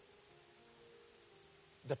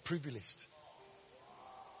the privileged.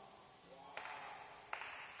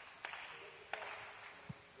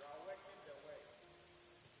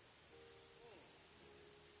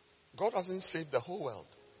 God doesn't save the whole world.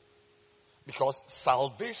 Because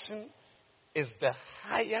salvation is the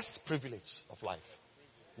highest privilege of life.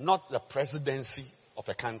 not the presidency of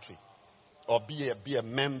a country, or be a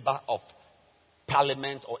member of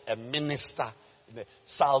parliament or a minister.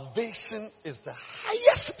 Salvation is the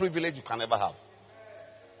highest privilege you can ever have.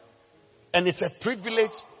 And it's a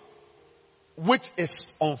privilege which is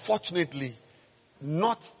unfortunately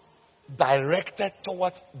not directed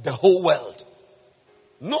towards the whole world.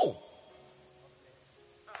 No.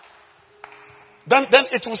 Then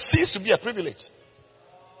it will cease to be a privilege.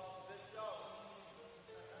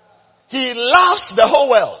 He loves the whole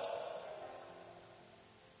world.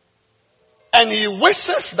 And he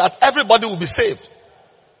wishes that everybody will be saved.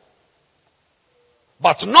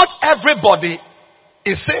 But not everybody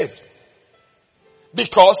is saved.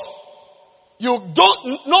 Because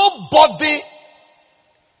nobody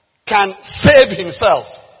can save himself.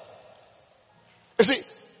 You see,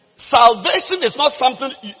 salvation is not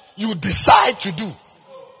something you decide to do.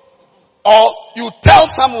 Or you tell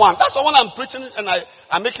someone. That's why when I'm preaching and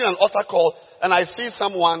I'm making an altar call and I see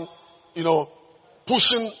someone,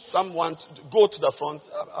 pushing someone to go to the front.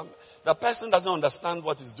 The person doesn't understand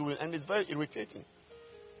what he's doing and it's very irritating.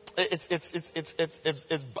 It's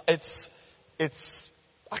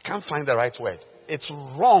I can't find the right word. It's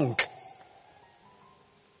wrong.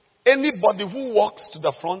 Anybody who walks to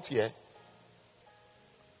the front here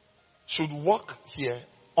should walk here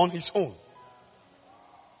on his own.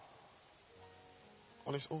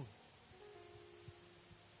 On his own.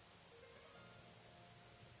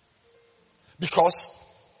 Because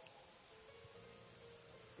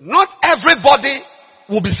not everybody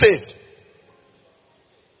will be saved.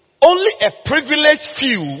 Only a privileged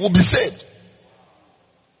few will be saved.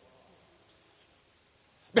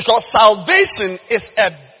 Because salvation is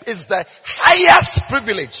the highest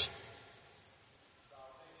privilege.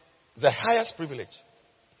 The highest privilege.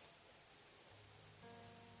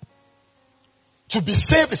 To be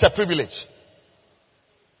saved is a privilege.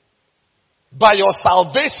 By your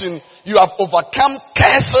salvation, you have overcome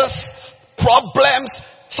curses, problems,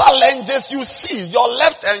 challenges. You see your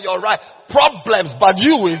left and your right problems, but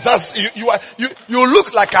you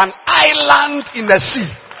look like an island in the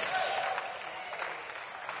sea.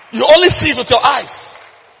 You only see it with your eyes.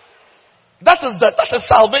 That is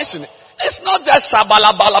salvation. It's not just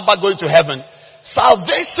shabalabalaba going to heaven.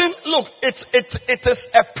 Salvation, look, it is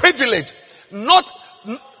a privilege, not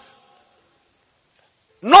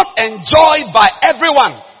enjoyed by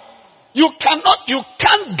everyone. You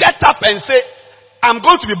can't get up and say, I'm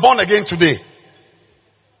going to be born again today.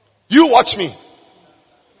 You watch me.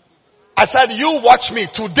 I said, you watch me.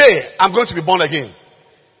 Today, I'm going to be born again.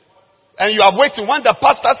 And you are waiting. When the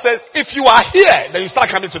pastor says, if you are here, then you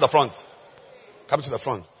start coming to the front. Coming to the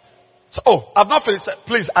front. So, I've not finished.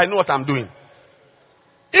 Please, I know what I'm doing.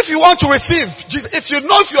 If you want to receive Jesus, if you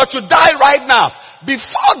know if you are to die right now,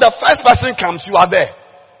 before the first person comes, you are there.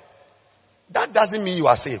 That doesn't mean you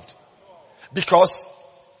are saved. Because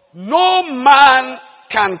no man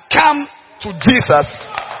can come to Jesus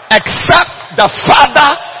except the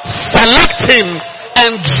Father selects him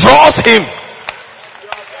and draws him.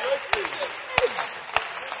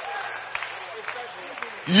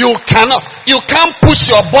 You can't push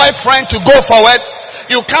your boyfriend to go forward.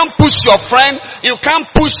 You can't push your friend. You can't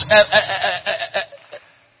push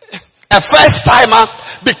a first timer,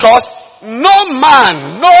 because no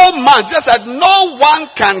man, just said, no one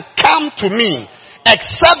can come to me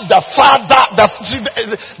except the Father.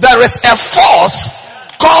 There is a force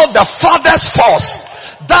called the Father's force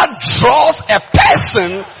that draws a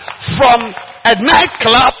person from a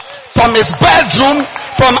nightclub, from his bedroom,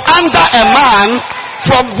 from under a man,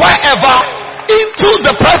 from wherever, into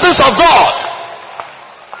the presence of God.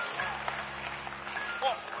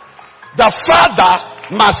 The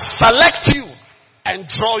Father must select you and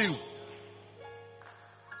draw you.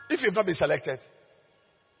 If you've not been selected,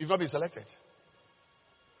 you've not been selected.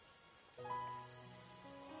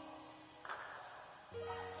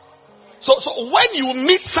 So when you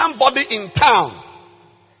meet somebody in town,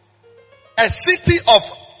 a city of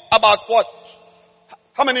about what?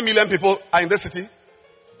 How many million people are in this city?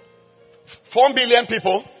 4 million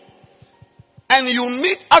people. And you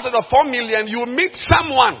meet, out of the 4 million, you meet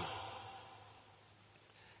someone.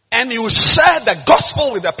 And you share the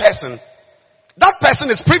gospel with the person. That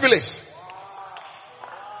person is privileged.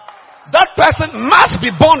 That person must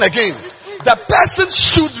be born again. The person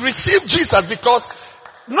should receive Jesus, because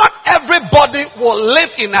not everybody will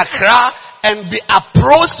live in Accra and be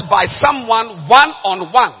approached by someone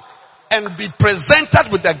one-on-one and be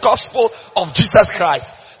presented with the gospel of Jesus Christ.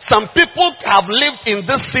 Some people have lived in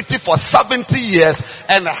this city for 70 years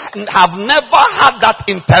and have never had that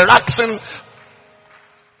interaction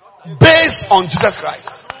based on Jesus Christ.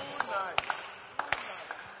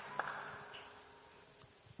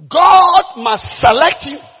 God must select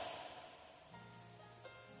you.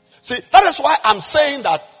 See, that is why I'm saying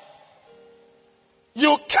that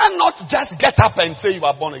you cannot just get up and say you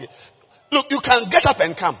are born again. Look, you can get up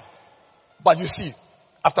and come. But you see,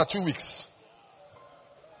 after 2 weeks,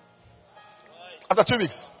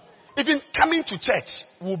 even coming to church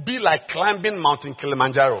will be like climbing Mountain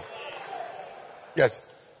Kilimanjaro. Yes.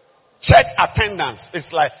 Church attendance is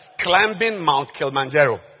like climbing Mount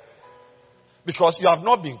Kilimanjaro. Because you have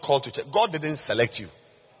not been called to church. God didn't select you.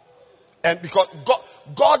 And because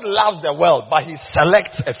God loves the world, but He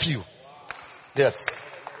selects a few. Yes.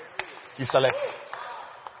 He selects.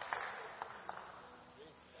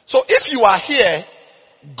 So if you are here,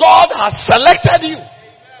 God has selected you.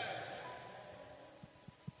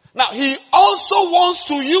 Now, He also wants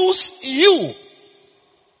to use you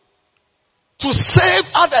to save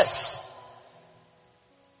others.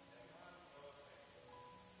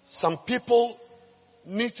 Some people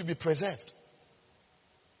need to be preserved.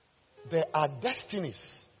 There are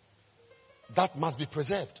destinies that must be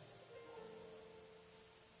preserved.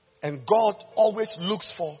 And God always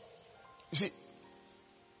looks for, you see,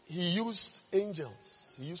 He used angels.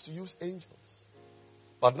 He used to use angels.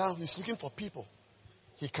 But now He's looking for people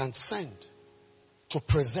He can send to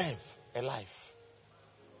preserve a life.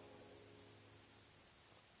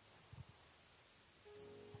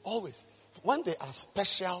 Always. When they are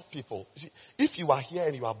special people, you see, if you are here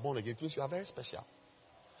and you are born again, it means you are very special.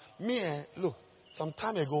 Me, look, some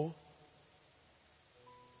time ago,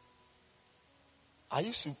 I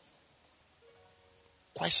used to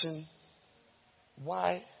question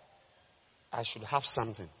why I should have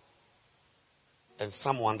something and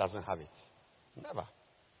someone doesn't have it. Never.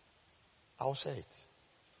 I'll share it.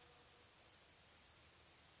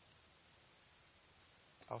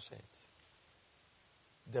 I'll share it.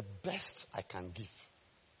 The best I can give,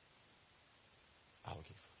 I'll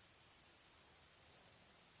give.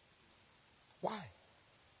 Why?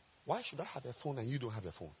 Why should I have a phone and you don't have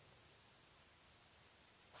a phone?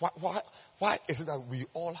 Why is it that we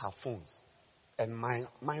all have phones and mine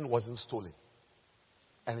wasn't stolen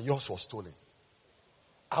and yours was stolen?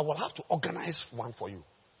 I will have to organize one for you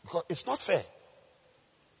because it's not fair.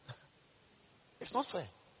 It's not fair.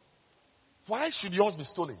 Why should yours be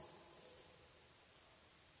stolen?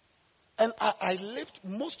 And I lived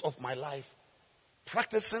most of my life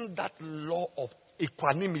practicing that law of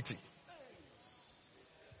equanimity.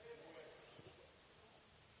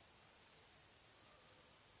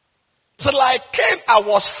 Till I came, I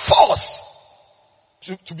was forced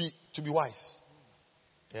to be wise.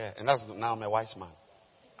 Yeah, and that's now I'm a wise man.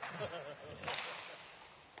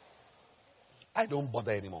 I don't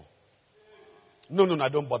bother anymore. No, I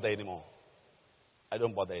don't bother anymore. I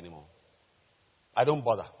don't bother anymore. I don't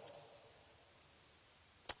bother.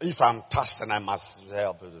 If I'm touched and I must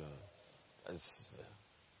help.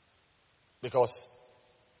 Because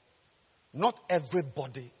not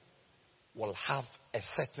everybody will have a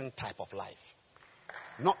certain type of life.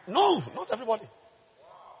 No, not everybody.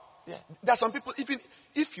 Yeah. There are some people, even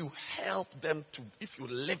if you help them if you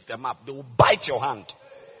lift them up, they will bite your hand.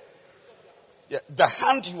 Yeah. The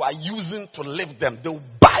hand you are using to lift them, they will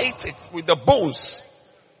bite it with the bones.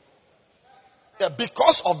 Yeah.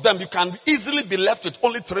 Because of them, you can easily be left with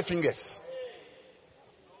only 3 fingers.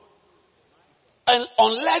 And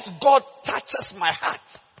unless God touches my heart,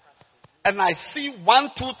 and I see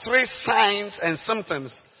 1, 2, 3 signs and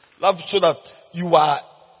symptoms that show that you are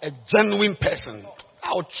a genuine person,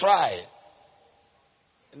 I'll try,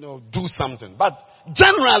 do something. But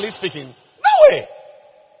generally speaking, no way.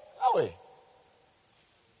 No way.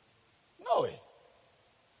 No way.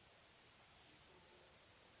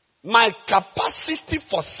 My capacity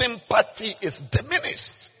for sympathy is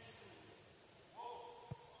diminished.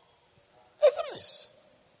 It's diminished.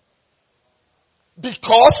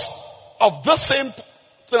 Because of the same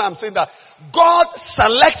thing I'm saying, that God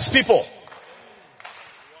selects people.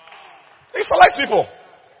 He selects people.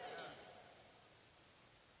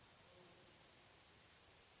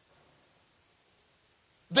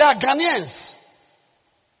 There are Ghanaians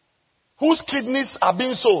whose kidneys are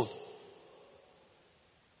being sold.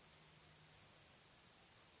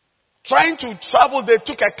 Trying to travel, they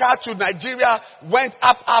took a car to Nigeria, went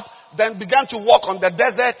up, then began to walk on the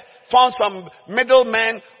desert, found some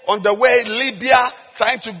middlemen on the way, Libya,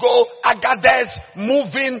 trying to go, Agadez,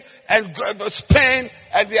 moving, and Spain,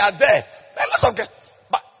 and they are there.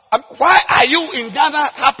 But why are you in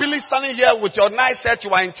Ghana happily standing here with your nice shirt?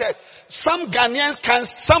 You are in church. Some Ghanaians can,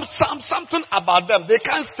 something about them, they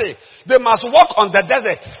can't stay. They must walk on the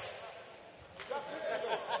desert.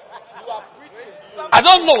 I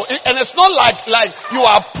don't know, and it's not like you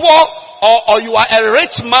are poor or you are a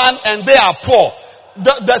rich man and they are poor.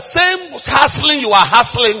 The same hustling you are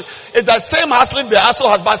hustling is the same hustling they also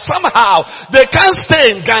have, but somehow they can't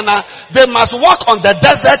stay in Ghana. They must walk on the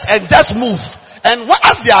desert and just move. And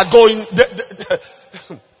as they are going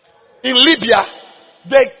in Libya,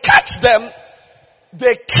 they catch them,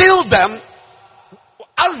 they kill them.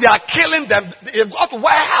 As they are killing them, they've got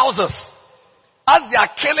warehouses. As they are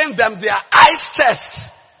killing them, they are ice chests.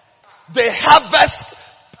 They harvest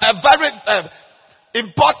a very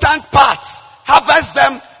important parts. Harvest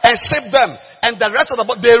them and ship them. And the rest of the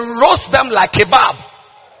body, they roast them like kebab.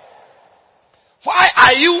 Why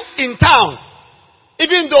are you in town?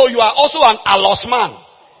 Even though you are also an Alos man.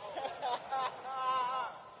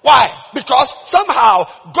 Why? Because somehow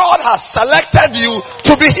God has selected you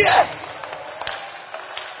to be here.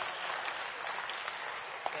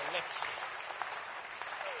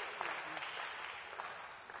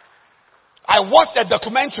 I watched a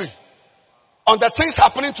documentary on the things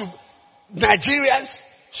happening to Nigerians,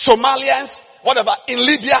 Somalians, whatever, in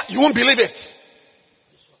Libya. You won't believe it.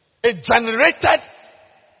 It generated,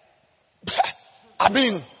 a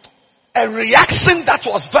reaction that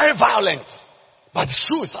was very violent. But it's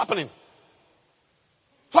true, it's happening.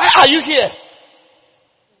 Why are you here?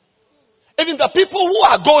 Even the people who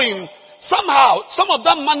are going, somehow, some of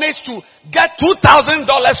them managed to get $2,000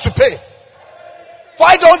 to pay.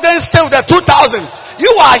 Why don't they stay with the 2,000? You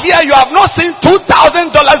are here, you have not seen $2,000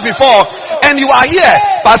 before, and you are here.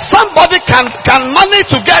 But somebody can manage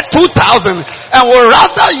to get 2,000 and will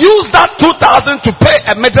rather use that 2,000 to pay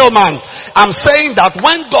a middleman. I'm saying that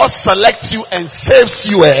when God selects you and saves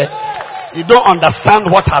you, you don't understand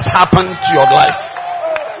what has happened to your life.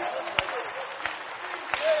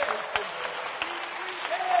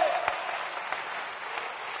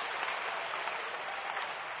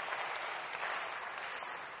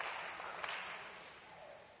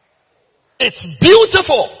 It's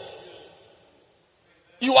beautiful.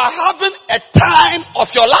 You are having a time of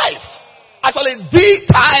your life. Actually, the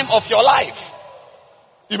time of your life.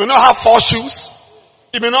 You may not have 4 shoes.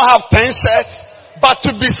 You may not have 10 shirts. But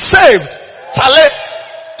to be saved, Charlie,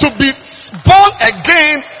 to be born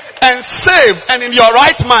again and saved and in your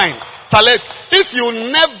right mind, Charlie, if you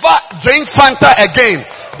never drink Fanta again,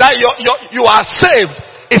 that you are saved,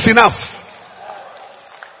 is enough.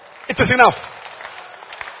 It is enough.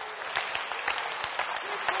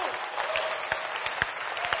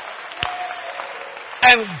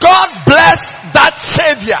 And God bless that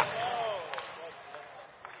Savior.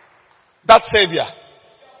 That Savior.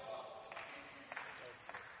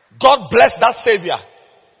 God bless that Savior.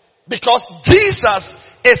 Because Jesus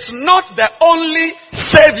is not the only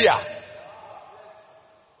Savior.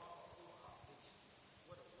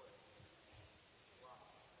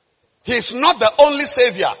 He is not the only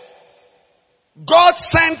Savior. God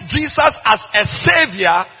sent Jesus as a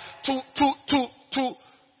Savior to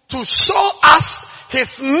show us His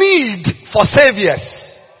need for saviors.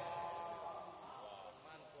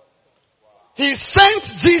 He sent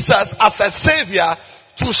Jesus as a savior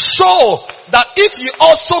to show that if He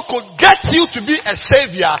also could get you to be a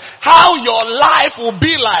savior, how your life will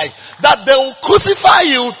be like. That they will crucify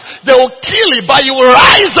you, they will kill you, but you will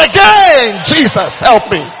rise again. Jesus, help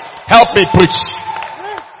me. Help me preach.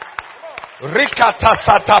 Rikata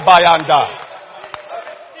sata bayanda.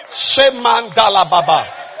 Shemandala baba.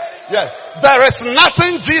 Yes. There is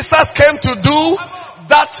nothing Jesus came to do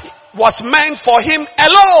that was meant for Him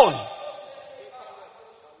alone.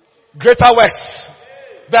 Greater works.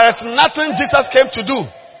 There is nothing Jesus came to do.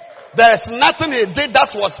 There is nothing He did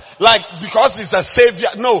that was like because He's a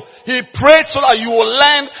savior. No. He prayed so that you will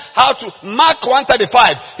learn how to. Mark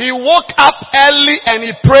 1:35. He woke up early and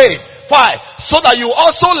He prayed. Why? So that you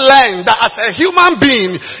also learn that as a human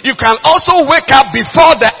being, you can also wake up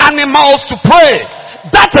before the animals to pray.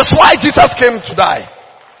 That is why Jesus came to die.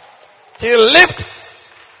 He lived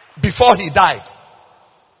before He died.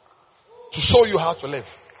 To show you how to live.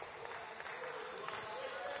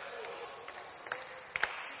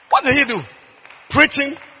 What did He do?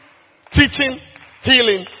 Preaching, teaching,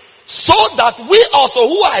 healing. So that we also,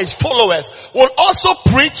 who are His followers, will also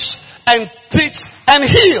preach and teach and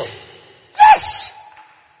heal. Yes.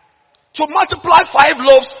 To multiply 5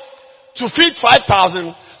 loaves to feed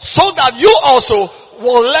 5,000, so that you also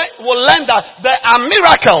will learn that there are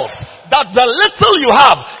miracles, that the little you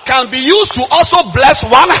have can be used to also bless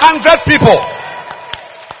 100 people.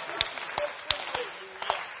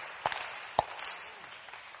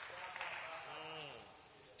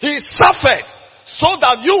 He suffered so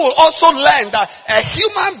that you will also learn that a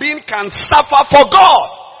human being can suffer for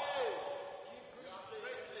God.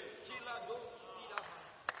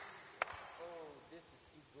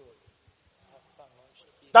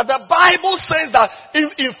 That the Bible says that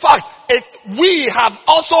in fact, we have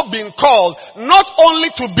also been called not only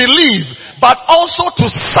to believe, but also to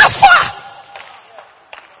suffer.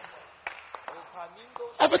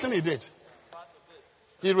 Everything he did.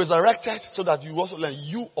 He resurrected so that you also learn.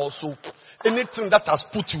 You also, anything that has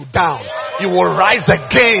put you down, you will rise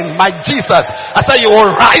again. My Jesus. I said you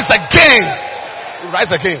will rise again. You will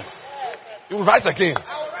rise again. You will rise again.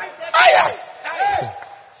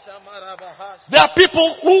 There are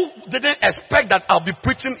people who didn't expect that I'll be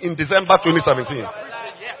preaching in December 2017.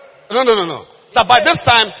 No. That by this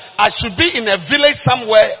time, I should be in a village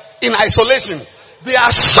somewhere in isolation. They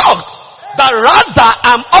are shocked that rather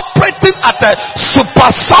I'm operating at a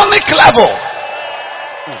supersonic level.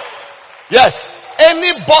 Yes.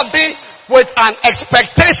 Anybody with an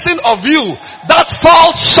expectation of you that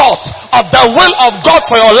falls short of the will of God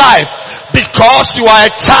for your life, because you are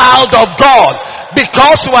a child of God,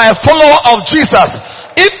 because you are a follower of Jesus,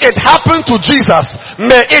 if it happened to Jesus,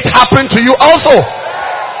 may it happen to you also.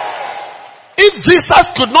 If Jesus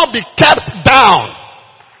could not be kept down,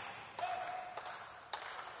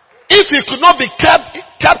 if he could not be kept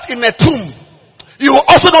in a tomb, you will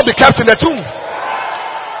also not be kept in a tomb.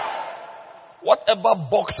 Whatever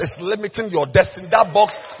box is limiting your destiny, that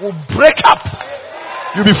box will break up.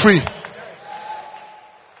 You'll be free.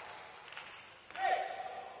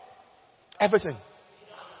 Everything.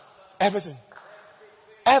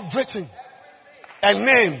 A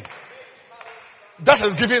name that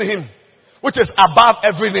is given him, which is above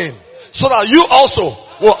every name. So that you also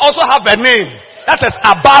will also have a name that is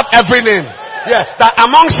above every name. Yeah, that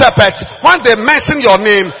among shepherds, when they mention your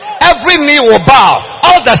name, every knee will bow.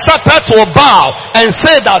 All the shepherds will bow and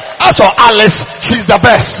say that as for Alice, she's the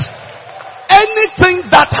best. Anything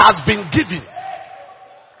that has been given.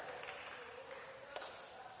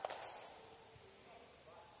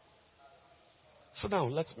 So now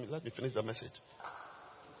let me finish the message.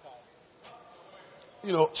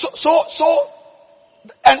 You know, so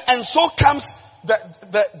comes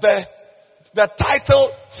the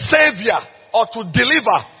title Savior, or to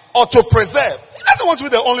deliver, or to preserve. He doesn't want to be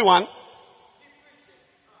the only one.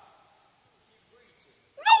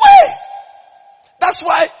 No way. That's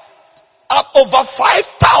why over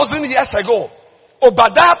 5,000 years ago,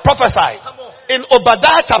 Obadiah prophesied in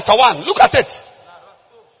Obadiah chapter 1. Look at it.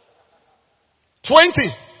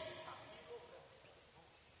 20.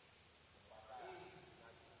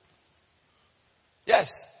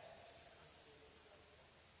 Yes.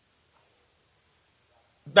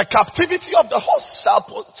 The captivity of the host shall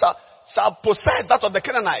possess that of the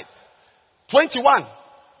Canaanites. 21.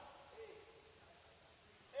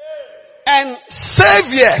 And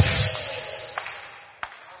saviors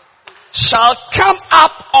shall come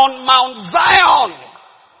up on Mount Zion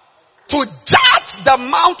to judge the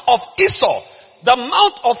Mount of Esau. The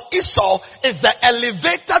Mount of Esau is the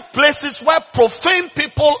elevated places where profane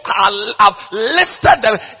people have lifted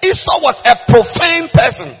them. Esau was a profane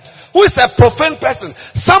person. Who is a profane person?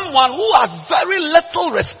 Someone who has very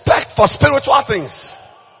little respect for spiritual things.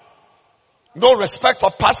 No respect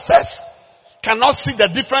for pastors. Cannot see the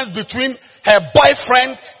difference between her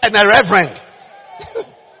boyfriend and a reverend.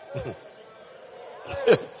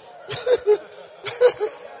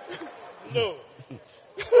 No.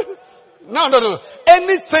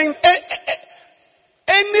 Anything,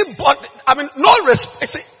 anybody, I mean, no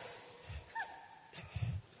respect.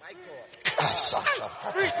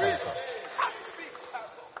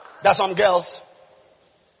 There's some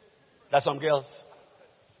girls.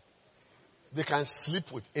 They can sleep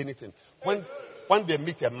with anything. When they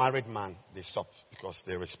meet a married man, they stop because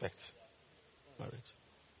they respect marriage.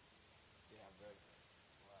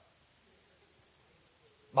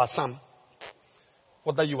 But some,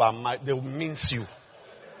 whether you are married, they will mince you.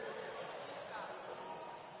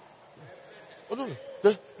 Oh, no.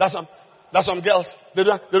 There's some girls, they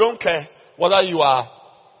don't care whether you are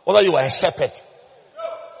a shepherd.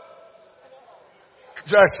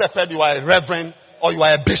 You are a shepherd, you are a reverend, or you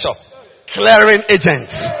are a bishop. Clearing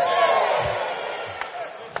agents.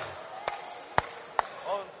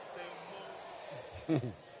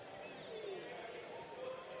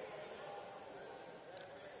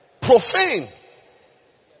 Profane.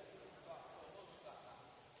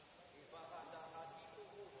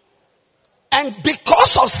 And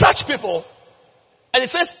because of such people, and it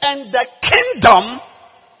says, and the kingdom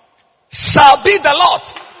shall be the Lord.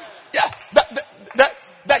 Yeah,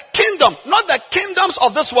 the kingdom, not the kingdoms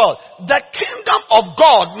of this world. The kingdom of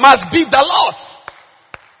God must be the Lord's.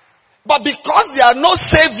 But because there are no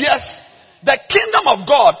saviors, the kingdom of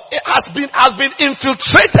God has been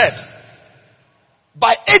infiltrated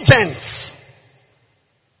by agents.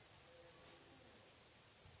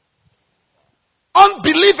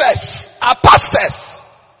 Unbelievers are pastors.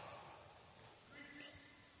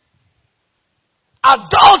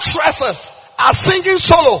 Adulteresses are singing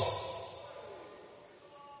solo.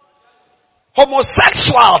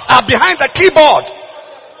 Homosexuals are behind the keyboard.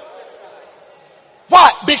 Why?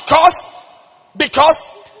 Because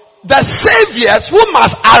the saviors who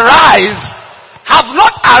must arise have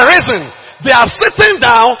not arisen. They are sitting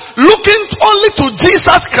down looking only to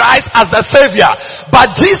Jesus Christ as the savior.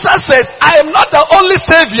 But Jesus says, I am not the only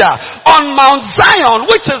savior. On Mount Zion,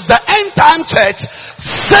 which is the end time church,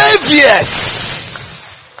 saviors.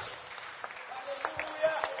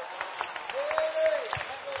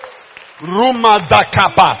 Ruma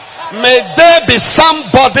Dakapa. May there be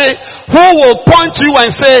somebody who will point to you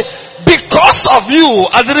and say, because of you,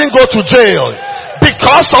 I didn't go to jail.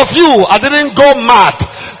 Because of you, I didn't go mad.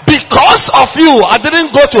 Because of you, I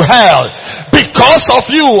didn't go to hell. Because of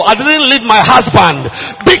you, I didn't leave my husband.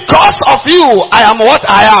 Because of you, I am what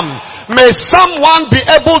I am. May someone be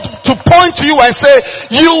able to point to you and say,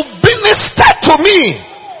 you ministered to me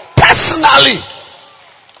personally.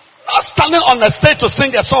 Not standing on the stage to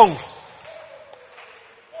sing a song.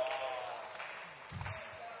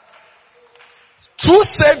 True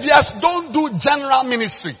saviors don't do general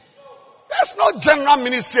ministry. There's no general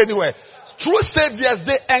ministry anywhere. True saviors,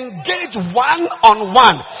 they engage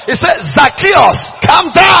one-on-one. He said, Zacchaeus,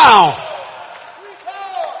 come down.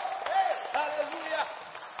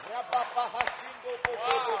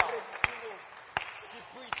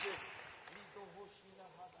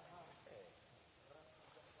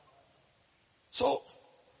 So,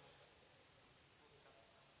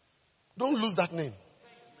 don't lose that name.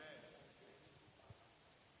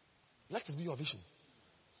 Let it be your vision.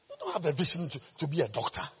 You don't have a vision to be a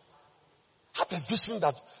doctor. Have a vision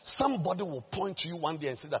that somebody will point to you one day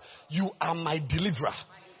and say that you are my deliverer.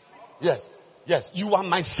 Yes. Yes. You are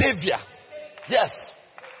my savior. Yes.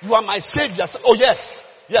 You are my savior. Oh yes.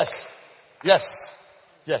 Yes. Yes.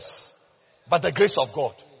 Yes. By the grace of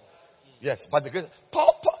God. Yes. By the grace.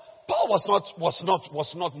 Paul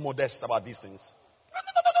was not modest about these things.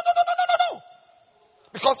 No.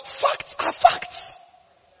 Because facts are facts.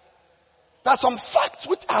 There are some facts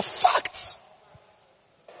which are facts.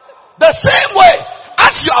 The same way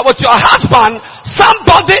as you are with your husband,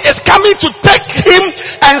 somebody is coming to take him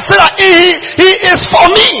and say that he is for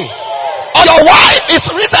me. Or your wife is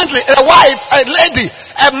recently a lady.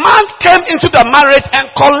 A man came into the marriage and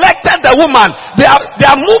collected the woman. They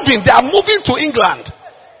are moving to England.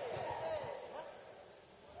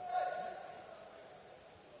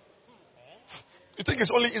 You think it's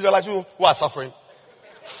only Israelites who are suffering?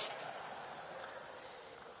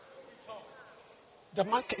 The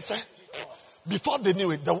man said, before they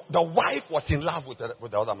knew it, the wife was in love with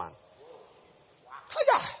the other man. Oh,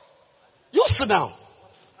 yeah. You sit down.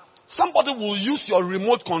 Somebody will use your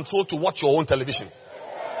remote control to watch your own television.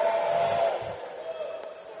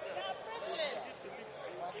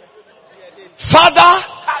 Father,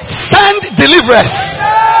 send deliverers.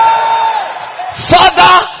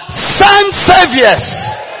 Father, send saviors.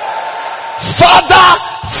 Father,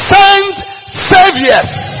 send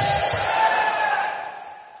saviors.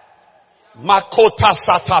 Makota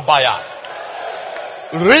satabaya.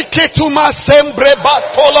 Rikituma sembreba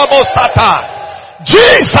tolobo sata.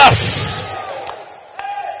 Jesus.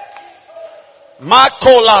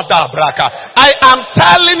 Makola braka. I am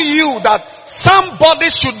telling you that somebody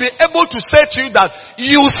should be able to say to you that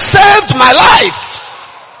you saved my life.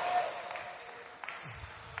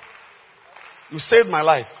 You saved my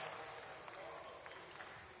life.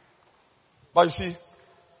 But you see,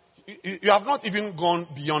 you have not even gone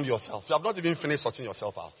beyond yourself. You have not even finished sorting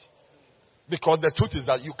yourself out. Because the truth is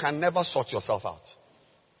that you can never sort yourself out.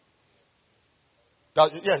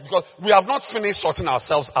 Yes, because we have not finished sorting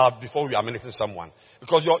ourselves out before we are ministering to someone.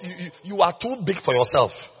 Because you are too big for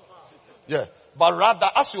yourself. Yeah. But rather,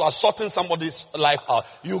 as you are sorting somebody's life out,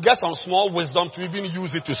 you get some small wisdom to even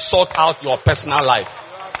use it to sort out your personal life.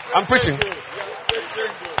 I'm preaching.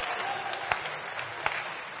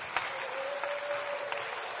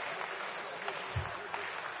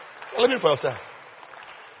 Let me for yourself.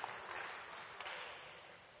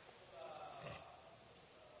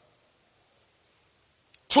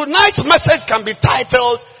 Tonight's message can be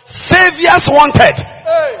titled Saviors Wanted.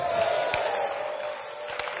 Hey.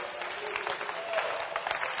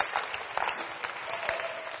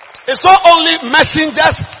 It's not only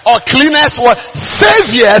messengers or cleaners,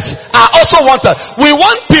 saviors are also wanted. We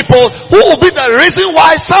want people who will be the reason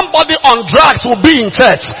why somebody on drugs will be in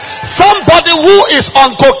church. Somebody who is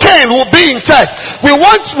on cocaine will be in church. We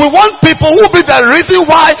want people who will be the reason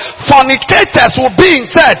why fornicators will be in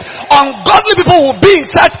church. Ungodly people will be in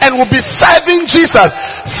church and will be serving Jesus.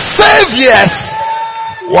 Saviors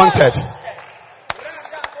wanted.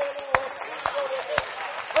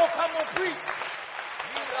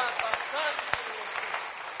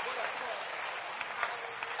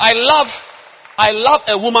 I love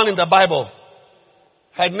a woman in the Bible.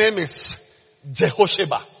 Her name is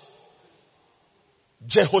Jehosheba.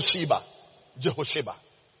 Jehosheba.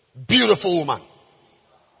 Beautiful woman.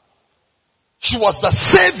 She was the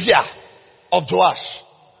savior of Joash.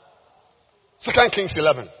 2 Kings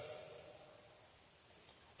 11.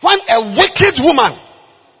 When a wicked woman,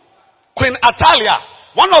 Queen Athaliah,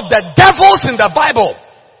 one of the devils in the Bible,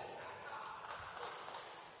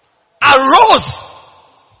 arose.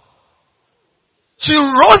 She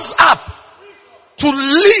rose up to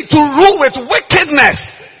rule with wickedness,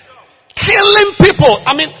 killing people.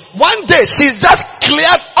 I mean, one day she just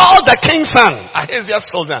cleared all the king's son. Ahaziah's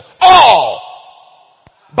children. All.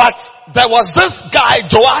 But there was this guy,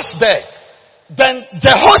 Joash, there. Then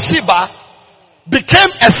Jehosheba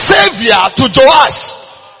became a savior to Joash.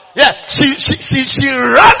 Yeah, she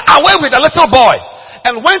ran away with a little boy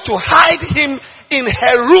and went to hide him in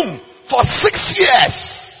her room for 6 years.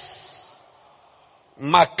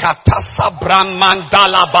 Makatasa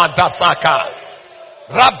Brahmandala Badasaka.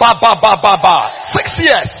 Rabababababa. 6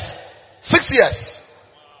 years. 6 years.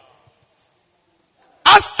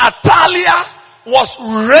 As Athaliah was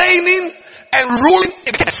reigning and ruling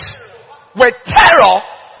with terror,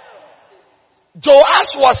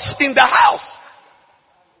 Joash was in the house.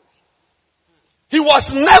 He was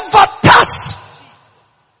never touched.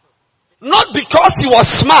 Not because he was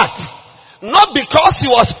smart. Not because he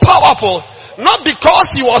was powerful. Not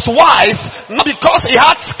because he was wise, not because he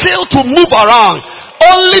had skill to move around,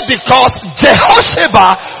 only because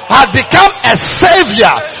Jehosheba had become a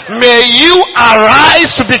savior. May you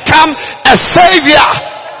arise to become a savior.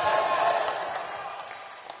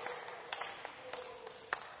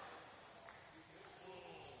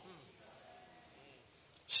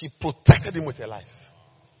 She protected him with her life.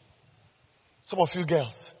 Some of you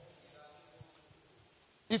girls,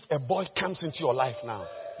 if a boy comes into your life now,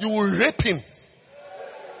 you will rape him.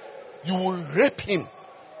 You will rape him.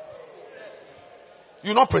 You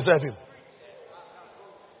will not preserve him.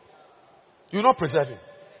 You will not preserve him.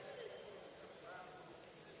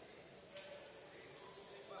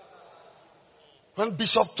 When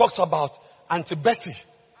Bishop talks about Auntie Betty,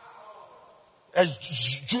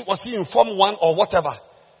 was he in Form 1 or whatever?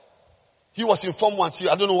 He was in Form 1.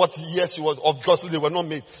 I don't know what years he was. Obviously, they were not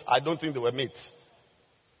mates. I don't think they were mates.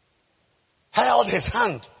 Held his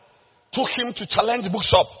hand, took him to Challenge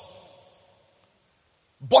Bookshop,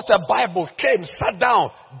 bought a Bible, came, sat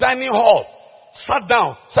down, dining hall, sat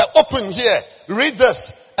down, said, open here, read this,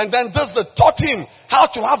 and then this, they taught him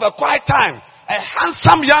how to have a quiet time. A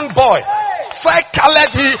handsome young boy, fair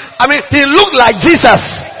colored, he looked like Jesus.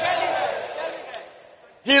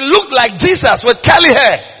 He looked like Jesus with curly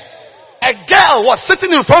hair. A girl was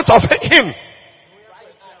sitting in front of him.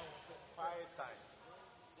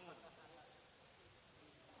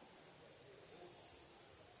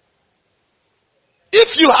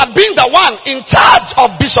 If you had been the one in charge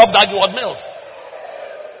of Bishop Dag Heward-Mills,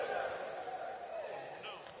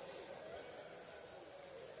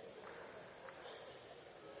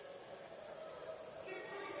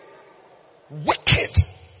 wicked.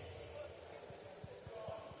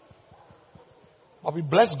 But we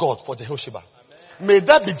bless God for Jehosheba. May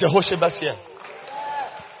that be Jehosheba's here.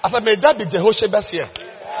 I said, may that be Jehosheba's here.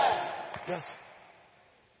 Yes.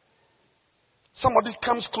 Somebody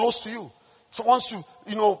comes close to you. So wants to,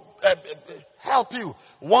 help you,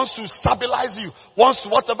 wants to stabilize you, wants to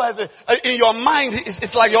whatever. In your mind,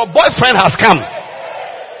 it's like your boyfriend has come.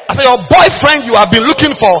 I say, your boyfriend you have been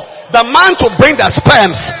looking for, the man to bring the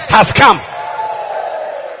sperms has come.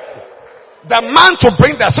 The man to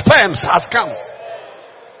bring the sperms has come.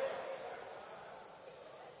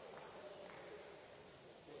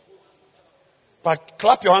 But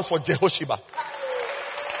clap your hands for Jehosheba.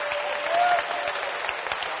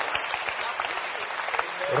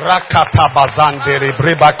 Rakata bazandere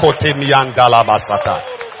brebakote miyandala basata.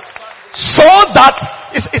 So that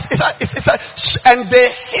and they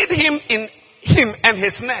hid him and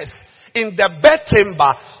his nest in the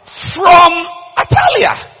bedchamber from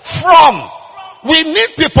Athaliah. We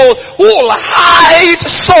need people who will hide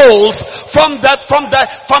souls from the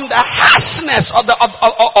harshness of the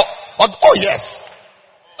oh yes.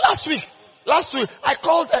 Last week I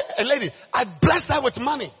called a lady. I blessed her with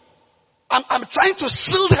money. I'm trying to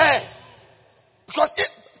shield her. Because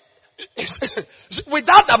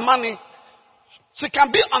without the money, She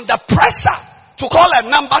can be under pressure to call a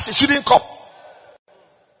number she shouldn't call.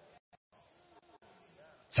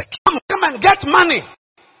 Say, come and get money.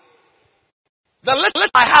 The little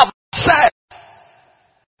I have said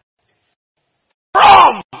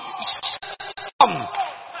from.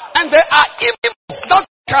 And there are evils that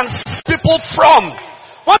can see people from.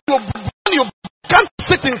 When you can't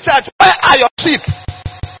sit in church, where are your sheep?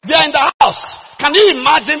 They are in the house. Can you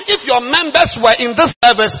imagine if your members were in this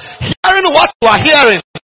service hearing what you are hearing?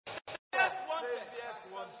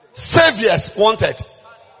 Saviors wanted.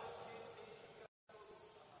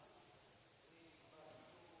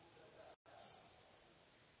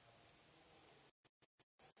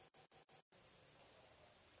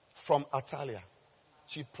 From Atalia,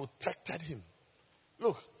 she protected him.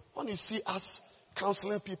 Look, when you see us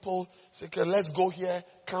counseling people, say, okay, let's go here,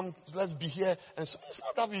 come, let's be here, and so it's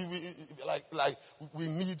not that we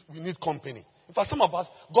need company. In fact, some of us,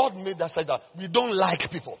 God made us say that we don't like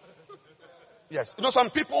people. Yes, some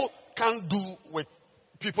people can't do with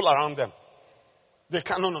people around them. They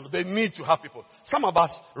can't. No. They need to have people. Some of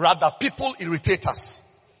us, rather, people irritate us.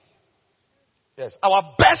 Yes,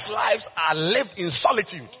 our best lives are lived in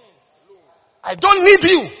solitude. I don't need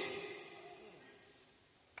you.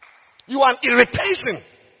 You are an irritation.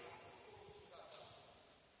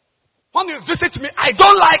 When you visit me, I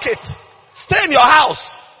don't like it. Stay in your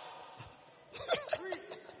house.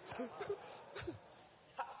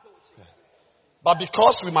 But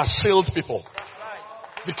because we must shield people.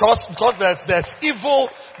 Because there's evil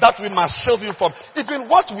that we must shield you from. Even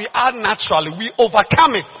what we are naturally, we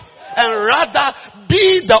overcome it. And rather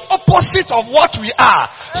be the opposite of what we are.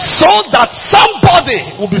 So that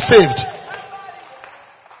somebody will be saved.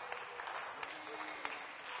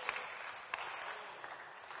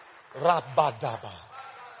 Rabadaba.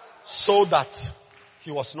 So that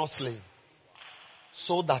he was not slain.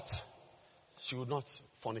 So that she would not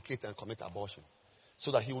fornicate and commit abortion.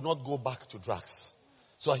 So that he would not go back to drugs.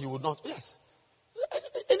 So that he would not. Yes.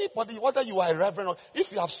 Anybody, whether you are a reverend or if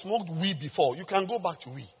you have smoked weed before, you can go back to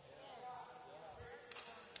weed.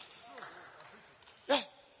 Yeah.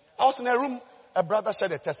 I was in a room, a brother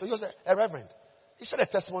shared a testimony. He was a reverend. He shared a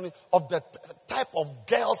testimony of the type of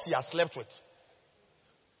girls he has slept with.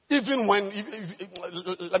 Even when,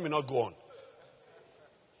 let me not go on.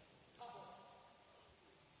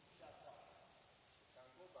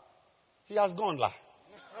 He has gone lah.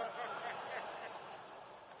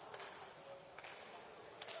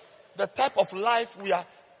 The type of life we are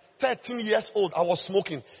 13 years old, I was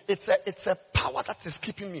smoking. It's a power that is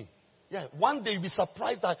keeping me. Yeah, one day you'll be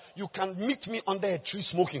surprised that you can meet me under a tree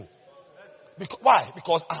smoking. Why?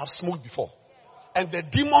 Because I have smoked before. And the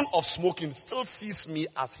demon of smoking still sees me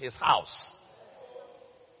as his house.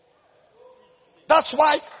 That's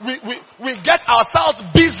why we get ourselves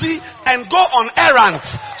busy and go on errands.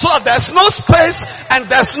 So that there's no space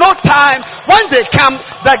and there's no time. When they come,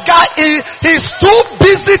 the guy he's too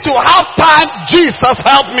busy to have time. Jesus,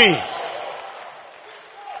 help me.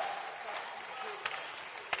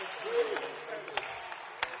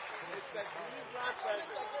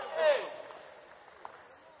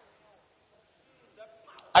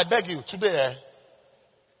 I beg you, today,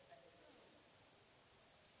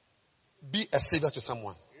 be a savior to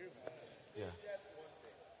someone. Yeah.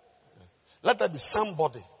 Let there be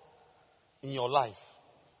somebody in your life,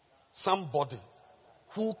 somebody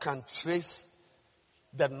who can trace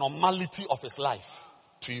the normality of his life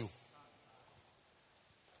to you.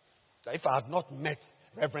 If I had not met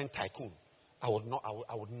Reverend Tycoon, I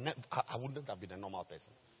wouldn't have been a normal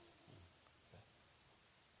person.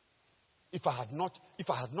 If I had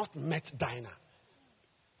not met Dinah,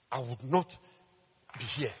 I would not be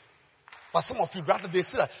here. But some of you rather they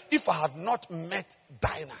say that if I had not met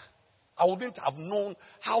Dinah, I wouldn't have known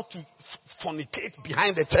how to fornicate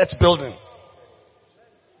behind the church building.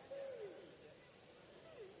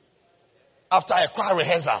 After a choir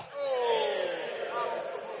rehearsal.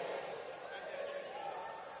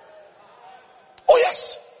 Oh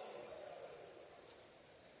yes.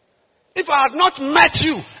 If I had not met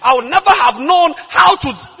you, I would never have known how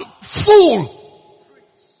to fool.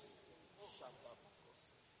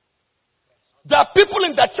 There are people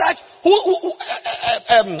in the church who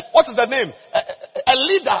what is the name? A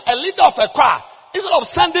leader of a choir. Instead of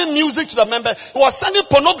sending music to the member, he was sending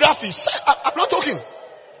pornography. I'm not joking.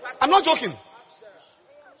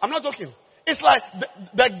 It's like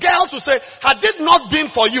the girls who say, had it not been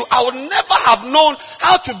for you, I would never have known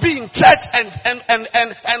how to be in church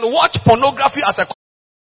and watch pornography as a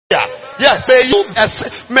choir. Yes,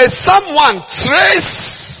 may someone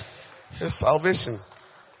trace his salvation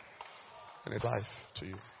and his life to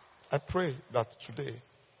you. I pray that today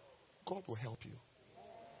God will help you.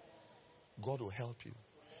 God will help you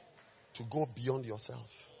to go beyond yourself.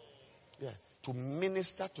 Yeah. To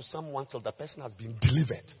minister to someone till the person has been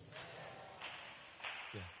delivered.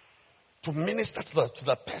 Yeah. To minister to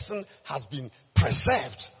the person has been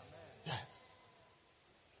preserved. Yeah.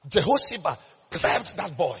 Jehoshaphat preserved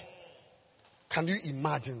that boy. Can you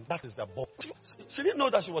imagine? That is the boy. She didn't know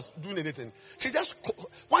that she was doing anything. She just,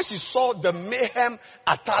 once she saw the mayhem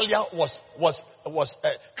Athaliah was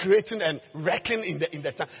creating and wrecking in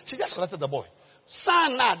the town, she just collected the boy.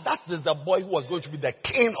 Sana, that is the boy who was going to be the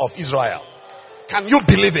king of Israel. Can you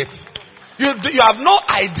believe it? You have no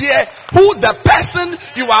idea who the person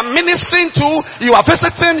you are ministering to, you are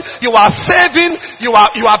visiting, you are saving, you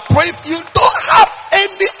are praying. You don't have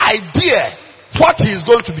any idea what he is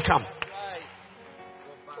going to become.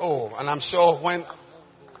 Oh, and I'm sure when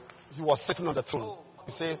he was sitting on the throne,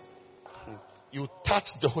 you say, you touch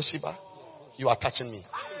Jehoshaphat, you are touching me.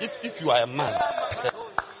 If you are a man.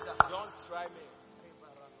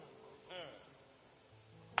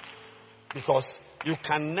 Because you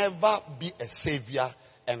can never be a savior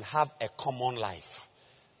and have a common life.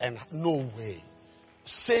 And no way.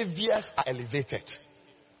 Saviors are elevated.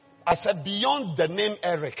 I said, beyond the name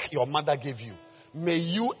Eric your mother gave you, may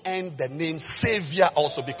you earn the name Savior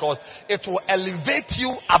also, because it will elevate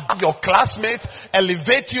you above your classmates,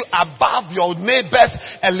 elevate you above your neighbors,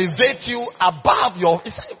 elevate you above your...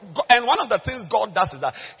 And one of the things God does is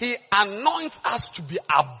that He anoints us to be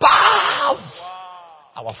above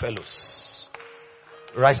our fellows.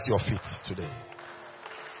 Rise to your feet today.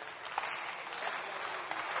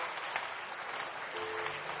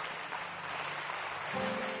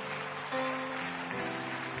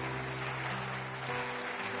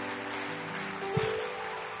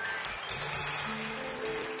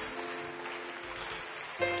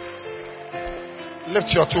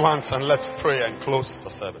 Lift your two hands and let's pray and close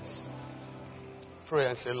the service. Pray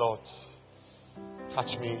and say, Lord,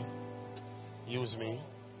 touch me, use me,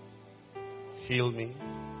 heal me.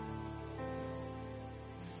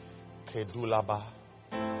 Kedulaba,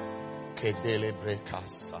 kedele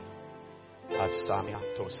brekasa, asamia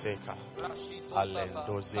toseka,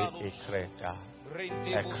 alendoze ekreda,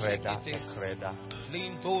 ekreda, ekreda, ekreda,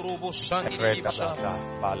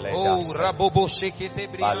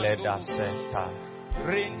 baleda seta.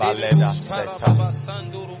 Baleda seta,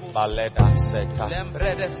 baleda seta,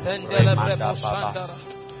 remanda baba.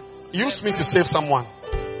 Use me to save someone.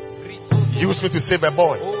 Use me to save a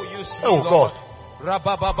boy. Oh God,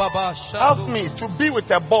 help me to be with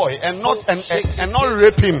a boy and not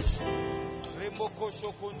rape him.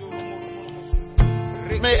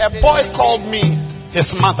 May a boy call me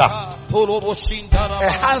his mother. A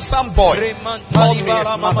handsome boy call me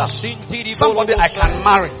his mother. Somebody I can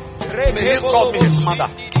marry. May he call me his mother.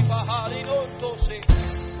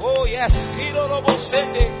 Oh yes.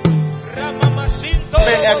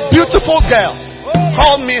 May a beautiful girl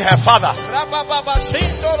call me her father.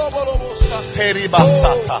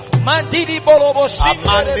 Teribasata. Amandi Baloza.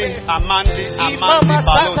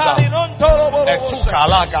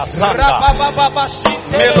 Etukalaga Sanda.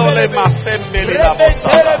 Melole Masembele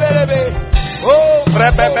Labosata.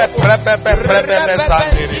 Prebebe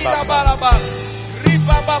Sandiri Basata.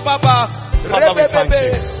 Father, we thank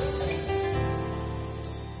you.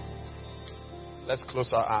 Let's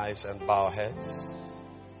close our eyes and bow our heads.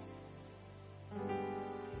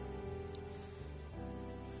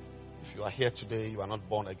 If you are here today, you are not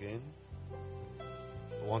born again,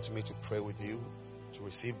 you want me to pray with you to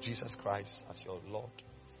receive Jesus Christ as your Lord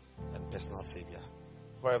and personal Savior.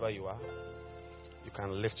 Wherever you are, you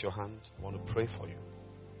can lift your hand. I want to pray for you.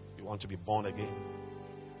 You want to be born again.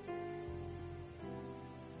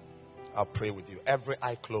 I'll pray with you. Every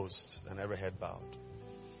eye closed and every head bowed.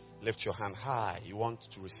 Lift your hand high. You want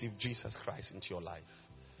to receive Jesus Christ into your life.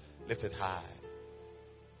 Lift it high.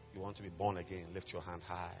 You want to be born again. Lift your hand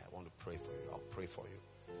high. I want to pray for you. I'll pray for you.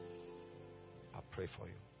 I'll pray for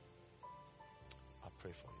you. I'll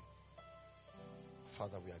pray for you.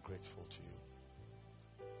 Father, we are grateful to you.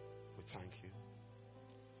 We thank you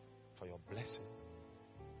for your blessing,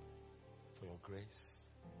 for your grace.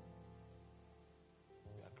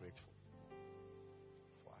 We are grateful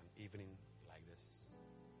for an evening like this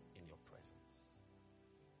in your presence.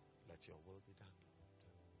 Let your will be done, Lord.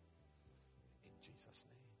 In Jesus'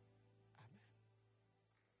 name, amen.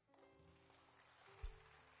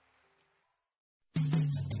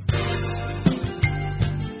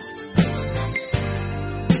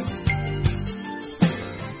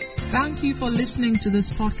 Thank you for listening to this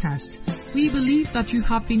podcast. We believe that you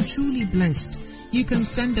have been truly blessed. You can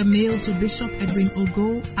send a mail to Bishop Edwin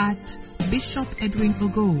Ogo at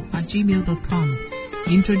bishopedwinogo@gmail.com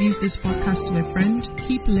Introduce this podcast to a friend,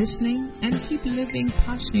 keep listening, and keep living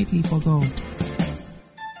passionately for God.